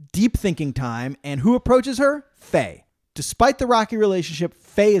some deep thinking time. And who approaches her? Faye. Despite the rocky relationship,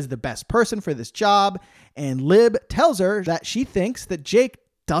 Faye is the best person for this job. And Lib tells her that she thinks that Jake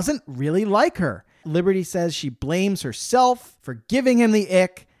doesn't really like her. Liberty says she blames herself for giving him the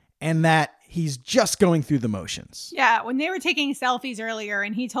ick and that he's just going through the motions. Yeah, when they were taking selfies earlier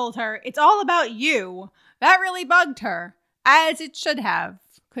and he told her, it's all about you, that really bugged her, as it should have,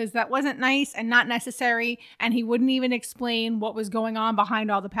 because that wasn't nice and not necessary, and he wouldn't even explain what was going on behind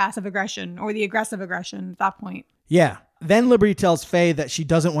all the passive aggression or the aggressive aggression at that point. Yeah. Then Liberty tells Faye that she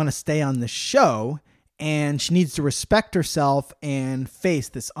doesn't want to stay on the show and she needs to respect herself and face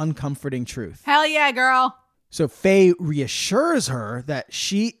this uncomforting truth. Hell yeah, girl. So Faye reassures her that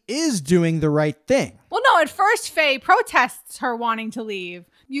she is doing the right thing. Well, no, at first Faye protests her wanting to leave.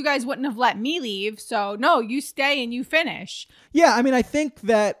 You guys wouldn't have let me leave, so no, you stay and you finish. Yeah, I mean, I think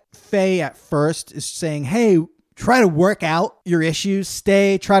that Faye at first is saying, hey, try to work out your issues,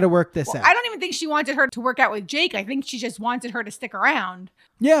 stay, try to work this out. I don't even think she wanted her to work out with Jake. I think she just wanted her to stick around.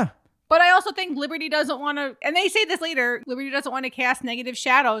 Yeah. But I also think Liberty doesn't want to, and they say this later, Liberty doesn't want to cast negative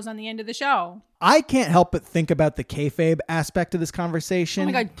shadows on the end of the show. I can't help but think about the kayfabe aspect of this conversation. Oh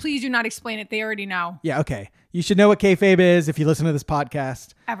my God, please do not explain it. They already know. Yeah, okay. You should know what kayfabe is if you listen to this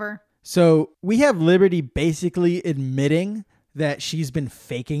podcast. Ever. So we have Liberty basically admitting that she's been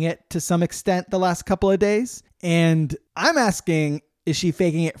faking it to some extent the last couple of days. And I'm asking, is she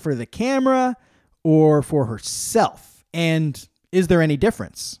faking it for the camera or for herself? And is there any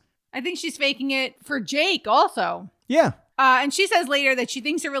difference? I think she's faking it for Jake also. Yeah. And she says later that she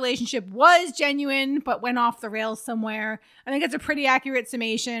thinks the relationship was genuine, but went off the rails somewhere. I think that's a pretty accurate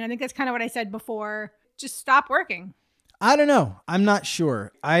summation. I think that's kind of what I said before. Just stop working. I don't know. I'm not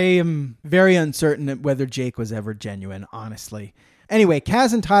sure. I am very uncertain whether Jake was ever genuine, honestly. Anyway,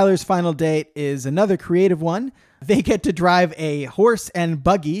 Kaz and Tyler's final date is another creative one. They get to drive a horse and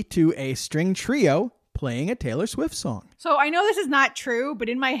buggy to a string trio playing a Taylor Swift song. So I know this is not true, but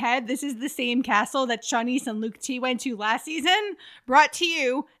in my head, this is the same castle that Shanice and Luke T went to last season, brought to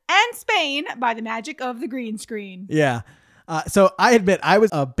you and Spain by the magic of the green screen. Yeah. So I admit I was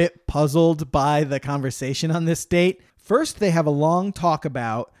a bit puzzled by the conversation on this date. First, they have a long talk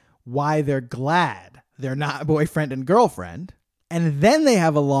about why they're glad they're not boyfriend and girlfriend. And then they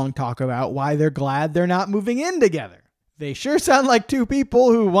have a long talk about why they're glad they're not moving in together. They sure sound like two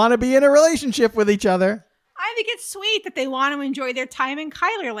people who want to be in a relationship with each other. I think it's sweet that they want to enjoy their time in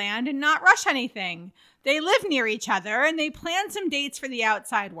Kylerland and not rush anything. They live near each other and they plan some dates for the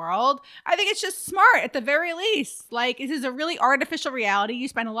outside world. I think it's just smart at the very least. Like, this is a really artificial reality. You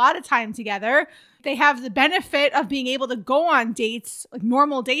spend a lot of time together. They have the benefit of being able to go on dates, like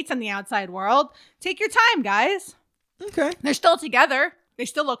normal dates in the outside world. Take your time, guys. Okay. They're still together. They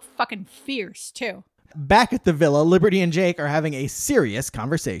still look fucking fierce, too. Back at the villa, Liberty and Jake are having a serious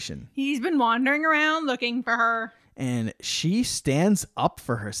conversation. He's been wandering around looking for her. And she stands up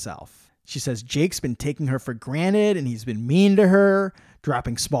for herself. She says Jake's been taking her for granted and he's been mean to her,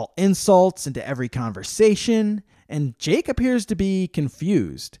 dropping small insults into every conversation. And Jake appears to be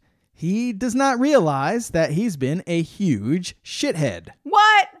confused. He does not realize that he's been a huge shithead.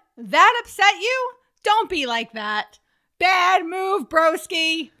 What? That upset you? Don't be like that. Bad move,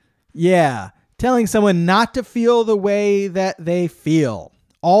 broski. Yeah. Telling someone not to feel the way that they feel.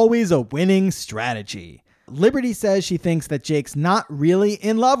 Always a winning strategy. Liberty says she thinks that Jake's not really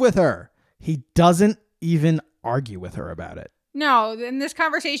in love with her. He doesn't even argue with her about it. No, and this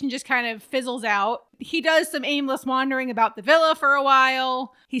conversation just kind of fizzles out. He does some aimless wandering about the villa for a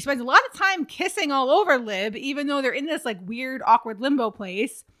while. He spends a lot of time kissing all over Lib, even though they're in this like weird, awkward limbo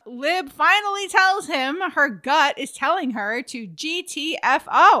place. Lib finally tells him her gut is telling her to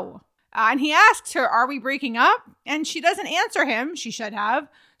GTFO. And he asks her, are we breaking up? And she doesn't answer him. She should have.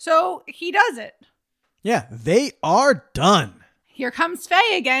 So he does it. Yeah, they are done. Here comes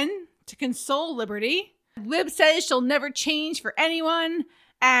Faye again to console Liberty. Lib says she'll never change for anyone.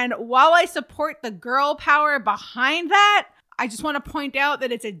 And while I support the girl power behind that, I just want to point out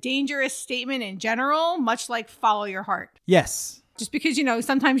that it's a dangerous statement in general, much like follow your heart. Yes. Just because,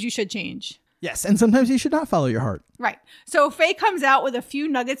 sometimes you should change. Yes, and sometimes you should not follow your heart. Right. So Faye comes out with a few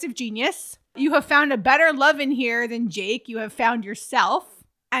nuggets of genius. You have found a better love in here than Jake. You have found yourself.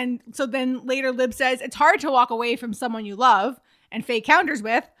 And so then later Lib says, it's hard to walk away from someone you love. And Faye counters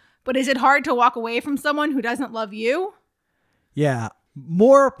with, but is it hard to walk away from someone who doesn't love you? Yeah.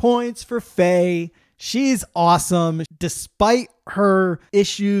 More points for Faye. She's awesome. Despite her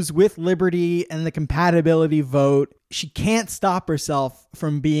issues with Liberty and the compatibility vote, she can't stop herself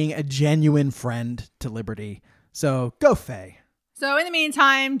from being a genuine friend to Liberty. So go Faye. So in the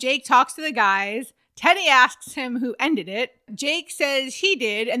meantime, Jake talks to the guys. Teddy asks him who ended it. Jake says he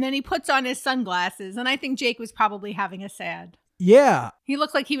did, and then he puts on his sunglasses, and I think Jake was probably having a sad. Yeah. He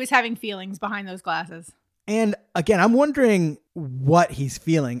looked like he was having feelings behind those glasses. And again, I'm wondering what he's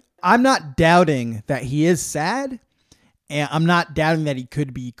feeling. I'm not doubting that he is sad, and I'm not doubting that he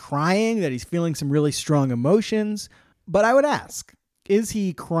could be crying, that he's feeling some really strong emotions, but I would ask, is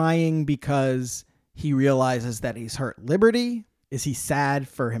he crying because he realizes that he's hurt Liberty? Is he sad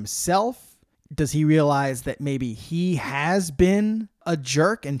for himself? Does he realize that maybe he has been a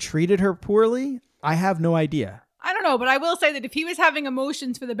jerk and treated her poorly? I have no idea. I don't know, but I will say that if he was having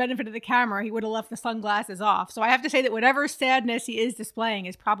emotions for the benefit of the camera, he would have left the sunglasses off. So I have to say that whatever sadness he is displaying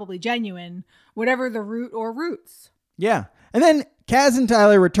is probably genuine, whatever the root or roots. Yeah. And then Kaz and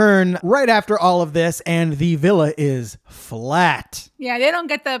Tyler return right after all of this, and the villa is flat. Yeah, they don't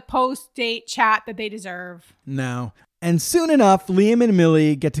get the post-date chat that they deserve. No. And soon enough, Liam and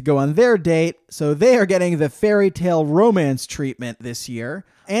Millie get to go on their date, so they are getting the fairy tale romance treatment this year.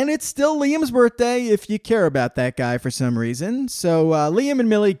 And it's still Liam's birthday, if you care about that guy for some reason. So Liam and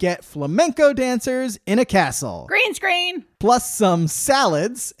Millie get flamenco dancers in a castle. Green screen! Plus some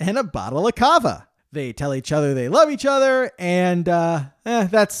salads and a bottle of cava. They tell each other they love each other, and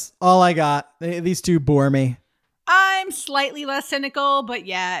that's all I got. These two bore me. I'm slightly less cynical, but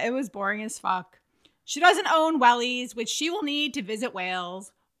yeah, it was boring as fuck. She doesn't own wellies, which she will need to visit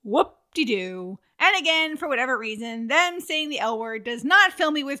Wales. Whoop-de-doo. And again, for whatever reason, them saying the L word does not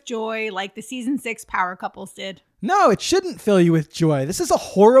fill me with joy like the season 6 power couples did. No, it shouldn't fill you with joy. This is a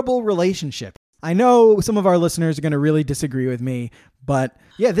horrible relationship. I know some of our listeners are going to really disagree with me, but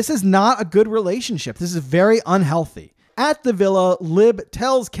yeah, this is not a good relationship. This is very unhealthy. At the villa, Lib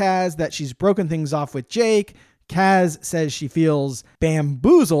tells Kaz that she's broken things off with Jake. Kaz says she feels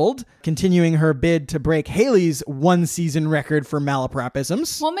bamboozled, continuing her bid to break Haley's one-season record for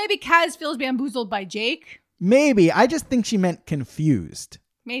malapropisms. Well, maybe Kaz feels bamboozled by Jake. Maybe. I just think she meant confused.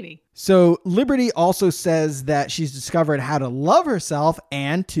 Maybe. So Liberty also says that she's discovered how to love herself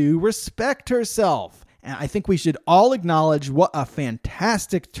and to respect herself. And I think we should all acknowledge what a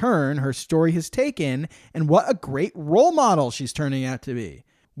fantastic turn her story has taken and what a great role model she's turning out to be.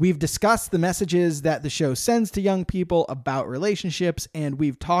 We've discussed the messages that the show sends to young people about relationships, and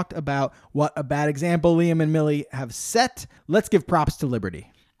we've talked about what a bad example Liam and Millie have set. Let's give props to Liberty.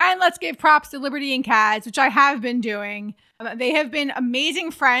 And let's give props to Liberty and Kaz, which I have been doing. They have been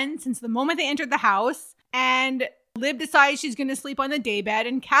amazing friends since the moment they entered the house, and Lib decides she's going to sleep on the daybed,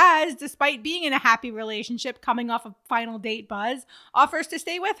 and Kaz, despite being in a happy relationship coming off a final date buzz, offers to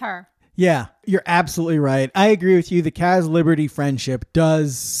stay with her. Yeah, you're absolutely right. I agree with you. The Kaz-Liberty friendship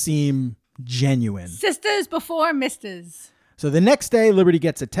does seem genuine. Sisters before misters. So the next day, Liberty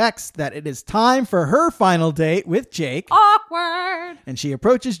gets a text that it is time for her final date with Jake. Awkward. And she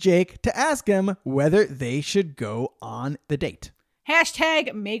approaches Jake to ask him whether they should go on the date.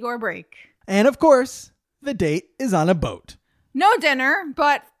 Hashtag make or break. And of course, the date is on a boat. No dinner,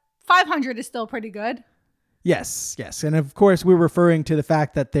 but 500 is still pretty good. Yes. And of course, we're referring to the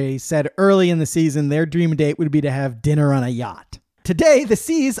fact that they said early in the season their dream date would be to have dinner on a yacht. Today, the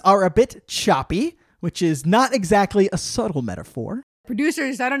seas are a bit choppy, which is not exactly a subtle metaphor.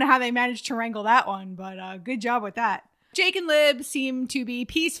 Producers, I don't know how they managed to wrangle that one, but good job with that. Jake and Lib seem to be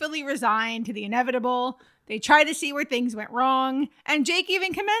peacefully resigned to the inevitable. They try to see where things went wrong, and Jake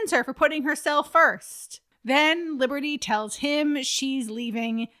even commends her for putting herself first. Then Liberty tells him she's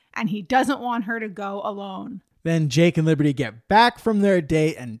leaving, and he doesn't want her to go alone. Then Jake and Liberty get back from their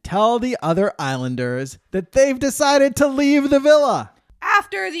date and tell the other islanders that they've decided to leave the villa.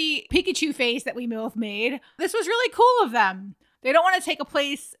 After the Pikachu face that we both made, this was really cool of them. They don't want to take a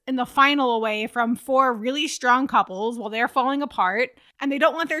place in the final away from 4 really strong couples while they're falling apart, and they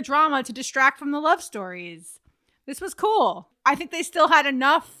don't want their drama to distract from the love stories. This was cool. I think they still had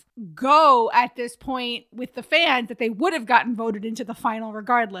enough go at this point with the fans that they would have gotten voted into the final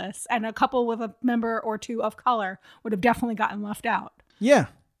regardless, and a couple with a member or 2 of color would have definitely gotten left out. Yeah.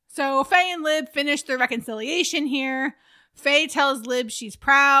 So Faye and Lib finish their reconciliation here. Faye tells Lib she's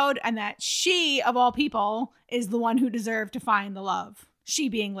proud and that she, of all people, is the one who deserved to find the love. She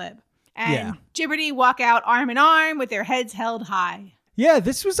being Lib. And Gibberty walk out arm in arm with their heads held high. Yeah,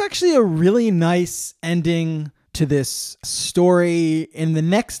 this was actually a really nice ending to this story. In the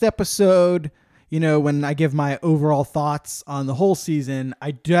next episode, when I give my overall thoughts on the whole season,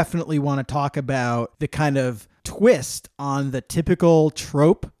 I definitely want to talk about the kind of twist on the typical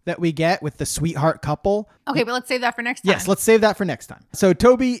trope that we get with the sweetheart couple. Okay, but let's save that for next time. Yes, let's save that for next time. So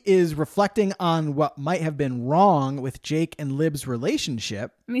Toby is reflecting on what might have been wrong with Jake and Lib's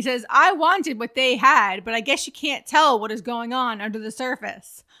relationship. And he says, I wanted what they had, but I guess you can't tell what is going on under the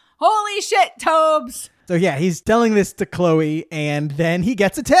surface. Holy shit, Tobes! So yeah, he's telling this to Chloe, and then he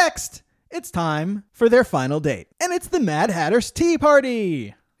gets a text. It's time for their final date. And it's the Mad Hatter's tea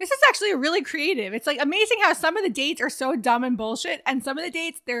party. This is actually really creative. It's like amazing how some of the dates are so dumb and bullshit, and some of the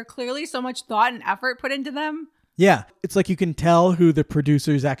dates, there are clearly so much thought and effort put into them. Yeah, it's like you can tell who the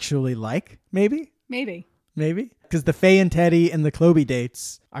producers actually like, maybe? Maybe. Because the Faye and Teddy and the Chloe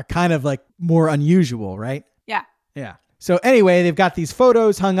dates are kind of like more unusual, right? Yeah. Yeah. So anyway, they've got these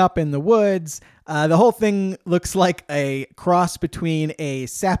photos hung up in the woods. The whole thing looks like a cross between a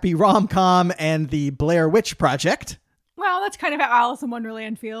sappy rom-com and the Blair Witch Project. Well, that's kind of how Alice in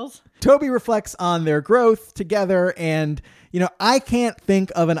Wonderland feels. Toby reflects on their growth together, and, I can't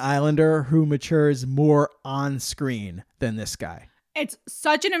think of an Islander who matures more on screen than this guy. It's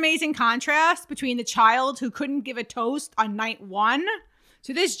such an amazing contrast between the child who couldn't give a toast on night 1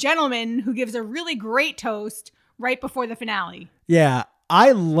 to this gentleman who gives a really great toast right before the finale. Yeah,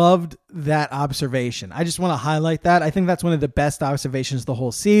 I loved that observation. I just want to highlight that. I think that's one of the best observations of the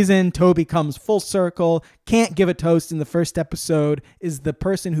whole season. Toby comes full circle, can't give a toast in the first episode, is the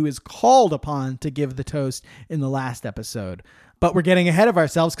person who is called upon to give the toast in the last episode. But we're getting ahead of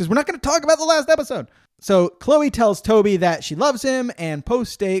ourselves because we're not going to talk about the last episode. So Chloe tells Toby that she loves him, and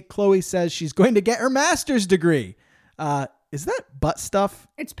post-date, Chloe says she's going to get her master's degree. Is that butt stuff?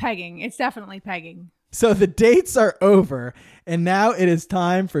 It's pegging. It's definitely pegging. So the dates are over, and now it is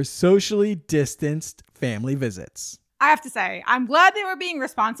time for socially distanced family visits. I have to say, I'm glad they were being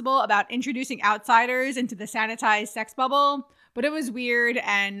responsible about introducing outsiders into the sanitized sex bubble, but it was weird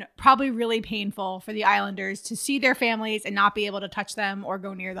and probably really painful for the Islanders to see their families and not be able to touch them or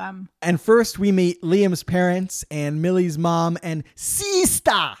go near them. And first we meet Liam's parents and Millie's mom and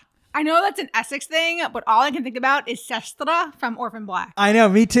sister. I know that's an Essex thing, but all I can think about is Sestra from Orphan Black. I know,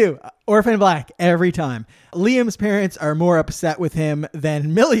 me too. Orphan Black, every time. Liam's parents are more upset with him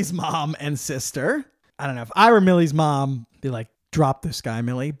than Millie's mom and sister. I don't know. If I were Millie's mom, I'd be like, drop this guy,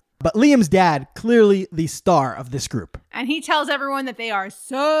 Millie. But Liam's dad, clearly the star of this group. And he tells everyone that they are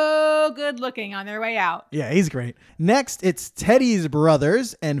so good looking on their way out. Yeah, he's great. Next, it's Teddy's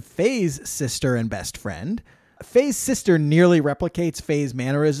brothers and Faye's sister and best friend. Faye's sister nearly replicates Faye's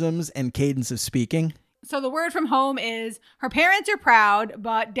mannerisms and cadence of speaking. So the word from home is her parents are proud,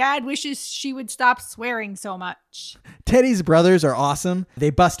 but dad wishes she would stop swearing so much. Teddy's brothers are awesome.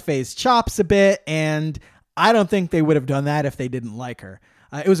 They bust Faye's chops a bit, and I don't think they would have done that if they didn't like her.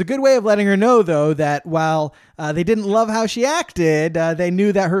 It was a good way of letting her know, though, that while they didn't love how she acted, they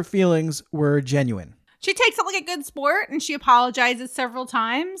knew that her feelings were genuine. She takes it like a good sport, and she apologizes several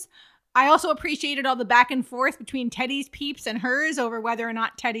times. I also appreciated all the back and forth between Teddy's peeps and hers over whether or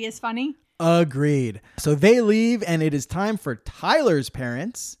not Teddy is funny. Agreed. So they leave, and it is time for Tyler's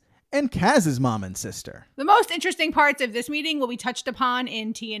parents and Kaz's mom and sister. The most interesting parts of this meeting will be touched upon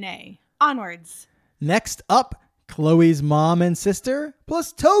in TNA. Onwards. Next up, Chloe's mom and sister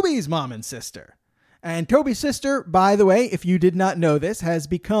plus Toby's mom and sister. And Toby's sister, by the way, if you did not know this, has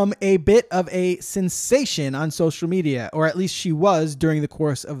become a bit of a sensation on social media, or at least she was during the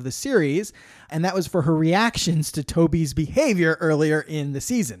course of the series, and that was for her reactions to Toby's behavior earlier in the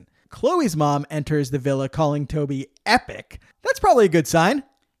season. Chloe's mom enters the villa calling Toby epic. That's probably a good sign.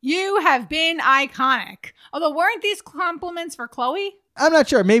 You have been iconic. Although, weren't these compliments for Chloe? I'm not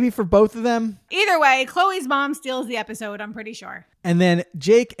sure. Maybe for both of them. Either way, Chloe's mom steals the episode, I'm pretty sure. And then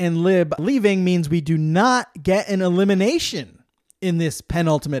Jake and Lib leaving means we do not get an elimination in this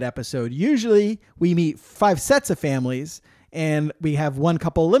penultimate episode. Usually we meet 5 sets of families and we have one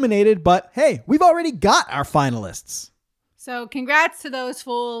couple eliminated, but hey, we've already got our finalists. So congrats to those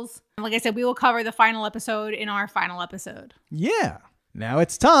fools. Like I said, we will cover the final episode in our final episode. Yeah. Now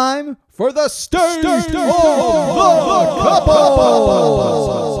it's time for the stage of the couple.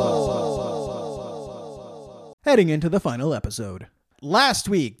 Heading into the final episode. Last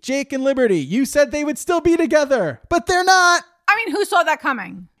week, Jake and Liberty, you said they would still be together, but they're not. I mean, who saw that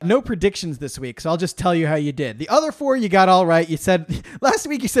coming? No predictions this week, so I'll just tell you how you did. The other 4 you got all right. You said last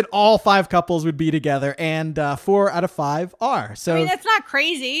week you said all 5 couples would be together, and 4 out of 5 are. So I mean, that's not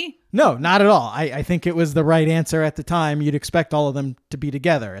crazy. No, not at all. I think it was the right answer at the time. You'd expect all of them to be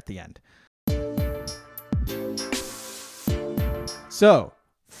together at the end. So,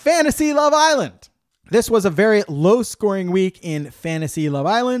 Fantasy Love Island. This was a very low-scoring week in Fantasy Love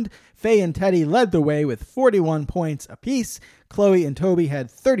Island. Faye and Teddy led the way with 41 points apiece. Chloe and Toby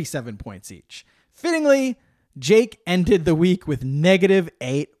had 37 points each. Fittingly, Jake ended the week with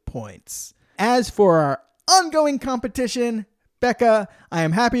 -8 points. As for our ongoing competition, Becca, I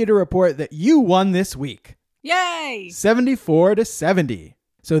am happy to report that you won this week. Yay! 74-70.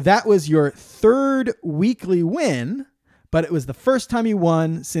 So that was your third weekly win, but it was the first time you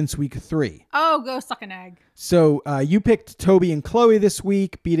won since week 3. Oh, go suck an egg. So you picked Toby and Chloe this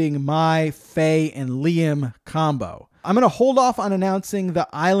week, beating my, Faye, and Liam combo. I'm going to hold off on announcing the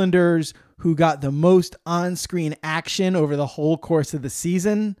Islanders who got the most on-screen action over the whole course of the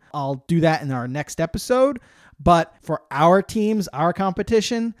season. I'll do that in our next episode. But for our teams, our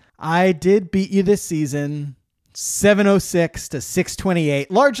competition, I did beat you this season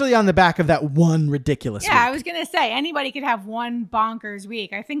 706-628, largely on the back of that one ridiculous week. Yeah, I was going to say, anybody could have one bonkers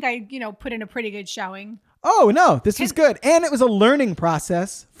week. I think I, put in a pretty good showing. Oh, no, this was good. And it was a learning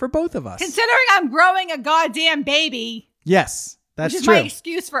process for both of us. Considering I'm growing a goddamn baby. Yes, that's which is true. my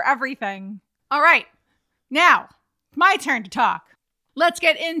excuse for everything. All right, now, my turn to talk. Let's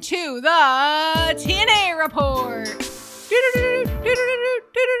get into the TNA report.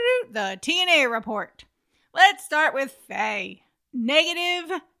 The TNA report. Let's start with Faye.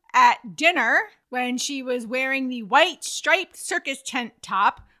 Negative at dinner when she was wearing the white striped circus tent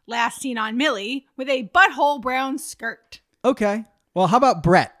top last seen on Millie with a butthole brown skirt. Okay. Well, how about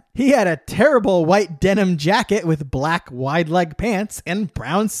Brett? He had a terrible white denim jacket with black wide leg pants and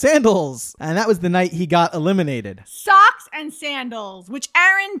brown sandals. And that was the night he got eliminated. Socks and sandals, which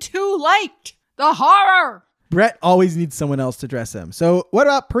Aaron too liked. The horror. Brett always needs someone else to dress him. So what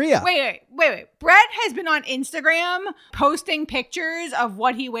about Priya? Wait. Brett has been on Instagram posting pictures of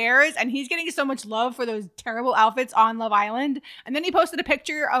what he wears, and he's getting so much love for those terrible outfits on Love Island. And then he posted a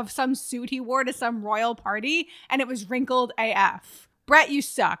picture of some suit he wore to some royal party, and it was wrinkled AF. Brett, you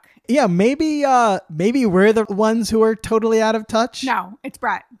suck. Yeah, maybe we're the ones who are totally out of touch. No, it's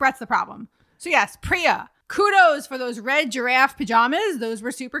Brett. Brett's the problem. So yes, Priya, kudos for those red giraffe pajamas. Those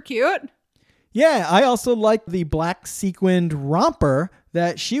were super cute. Yeah, I also like the black sequined romper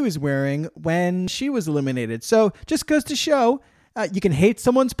that she was wearing when she was eliminated. So just goes to show you can hate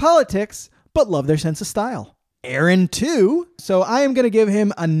someone's politics, but love their sense of style. Aaron, too. So I am going to give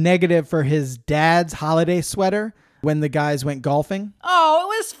him a negative for his dad's holiday sweater when the guys went golfing. Oh,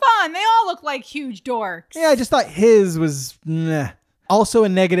 it was fun. They all look like huge dorks. Yeah, I just thought his was meh. Also a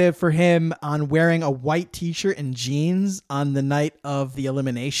negative for him on wearing a white t-shirt and jeans on the night of the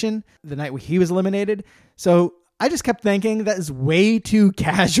elimination, the night where he was eliminated. So I just kept thinking that is way too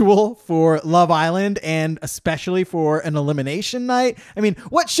casual for Love Island and especially for an elimination night. I mean,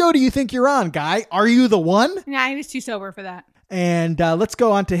 what show do you think you're on, guy? Are you the one? Nah, he was too sober for that. And let's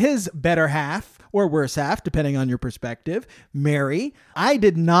go on to his better half. Or worse half, depending on your perspective. Mary, I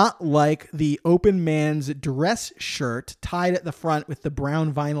did not like the open man's dress shirt tied at the front with the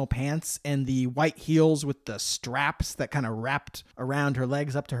brown vinyl pants and the white heels with the straps that kind of wrapped around her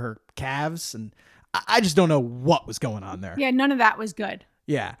legs up to her calves. And I just don't know what was going on there. Yeah, none of that was good.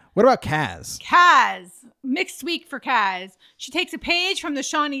 Yeah. What about Kaz? Kaz. Mixed week for Kaz. She takes a page from the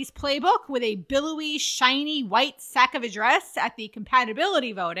Shawnee's playbook with a billowy, shiny white sack of a dress at the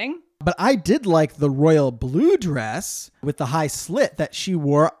compatibility voting. But I did like the royal blue dress with the high slit that she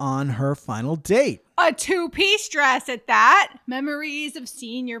wore on her final date. A 2-piece dress at that. Memories of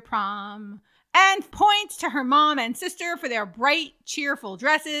senior prom. And points to her mom and sister for their bright, cheerful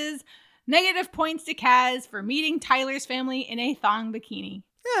dresses. Negative points to Kaz for meeting Tyler's family in a thong bikini.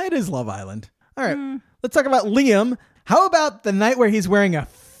 Yeah, it is Love Island. All right, Let's talk about Liam. How about the night where he's wearing a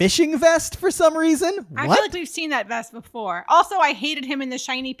fishing vest for some reason? I feel like we've seen that vest before. Also, I hated him in the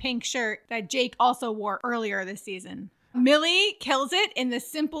shiny pink shirt that Jake also wore earlier this season. Millie kills it in the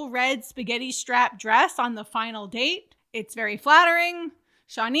simple red spaghetti strap dress on the final date. It's very flattering.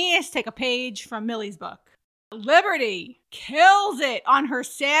 Shawnee's take a page from Millie's book. Liberty kills it on her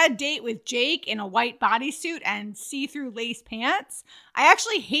sad date with Jake in a white bodysuit and see-through lace pants. I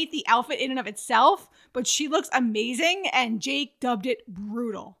actually hate the outfit in and of itself, but she looks amazing and Jake dubbed it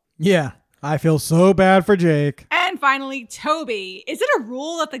brutal. Yeah, I feel so bad for Jake. And finally, Toby. Is it a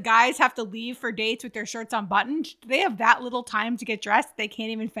rule that the guys have to leave for dates with their shirts unbuttoned? Do they have that little time to get dressed? They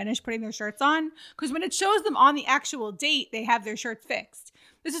can't even finish putting their shirts on? Because when it shows them on the actual date, they have their shirts fixed.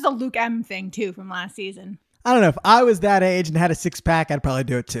 This is a Luke M thing too from last season. I don't know. If I was that age and had a six-pack, I'd probably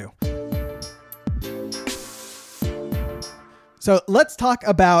do it too. So let's talk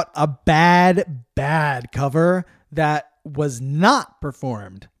about a bad cover that was not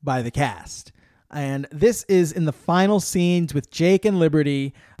performed by the cast. And this is in the final scenes with Jake and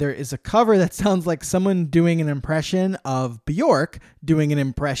Liberty. There is a cover that sounds like someone doing an impression of Bjork doing an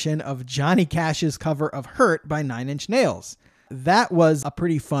impression of Johnny Cash's cover of Hurt by Nine Inch Nails. That was a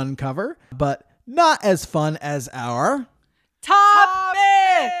pretty fun cover, but not as fun as our Top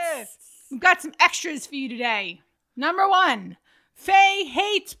bits! We've got some extras for you today. Number 1, Faye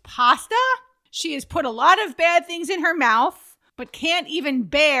hates pasta. She has put a lot of bad things in her mouth, but can't even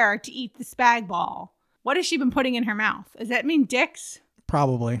bear to eat the spag ball. What has she been putting in her mouth? Does that mean dicks?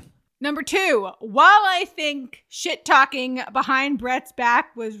 Probably. Number 2, while I think shit talking behind Brett's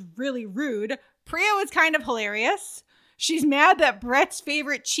back was really rude, Priya was kind of hilarious. She's mad that Brett's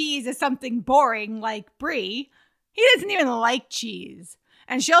favorite cheese is something boring like brie. He doesn't even like cheese.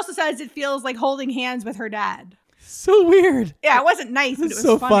 And she also says it feels like holding hands with her dad. So weird. Yeah, it wasn't nice, but it was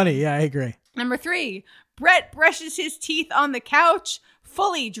so funny. Yeah, I agree. Number 3, Brett brushes his teeth on the couch,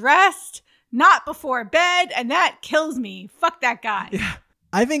 fully dressed, not before bed, and that kills me. Fuck that guy. Yeah.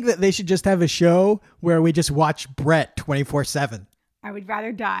 I think that they should just have a show where we just watch Brett 24/7. I would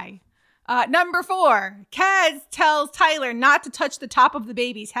rather die. Number 4, Kaz tells Tyler not to touch the top of the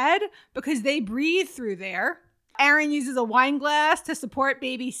baby's head because they breathe through there. Aaron uses a wine glass to support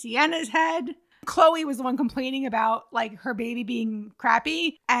baby Sienna's head. Chloe was the one complaining about like her baby being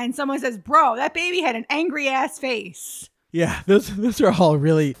crappy. And someone says, bro, that baby had an angry ass face. Yeah, those are all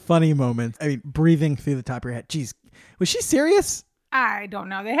really funny moments. I mean, breathing through the top of your head. Jeez, was she serious? I don't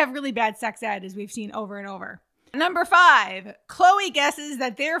know. They have really bad sex ed, as we've seen over and over. Number 5, Chloe guesses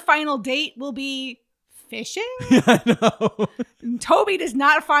that their final date will be fishing. Yeah, I know. Toby does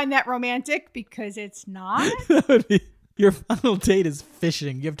not find that romantic because it's not. Your final date is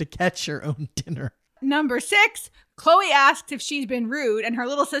fishing. You have to catch your own dinner. Number 6, Chloe asks if she's been rude, and her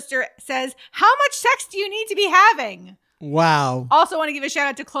little sister says, how much sex do you need to be having? Wow. Also want to give a shout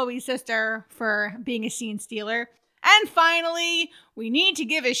out to Chloe's sister for being a scene stealer. And finally, we need to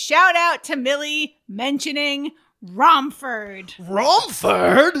give a shout out to Millie mentioning Romford.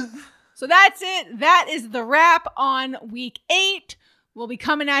 Romford? So that's it. That is the wrap on week 8. We'll be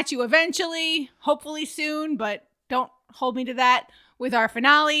coming at you eventually, hopefully soon, but don't hold me to that, with our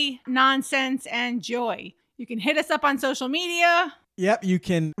finale, Nonsense and Joy. You can hit us up on social media. Yep, you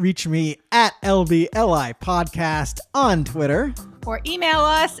can reach me at LBLI Podcast on Twitter. Or email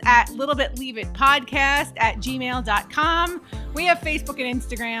us at littlebitleveittpodcast@gmail.com. We have Facebook and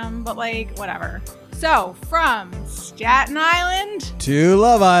Instagram, but like, whatever. So, from Staten Island to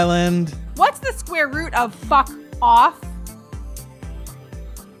Love Island. What's the square root of fuck off?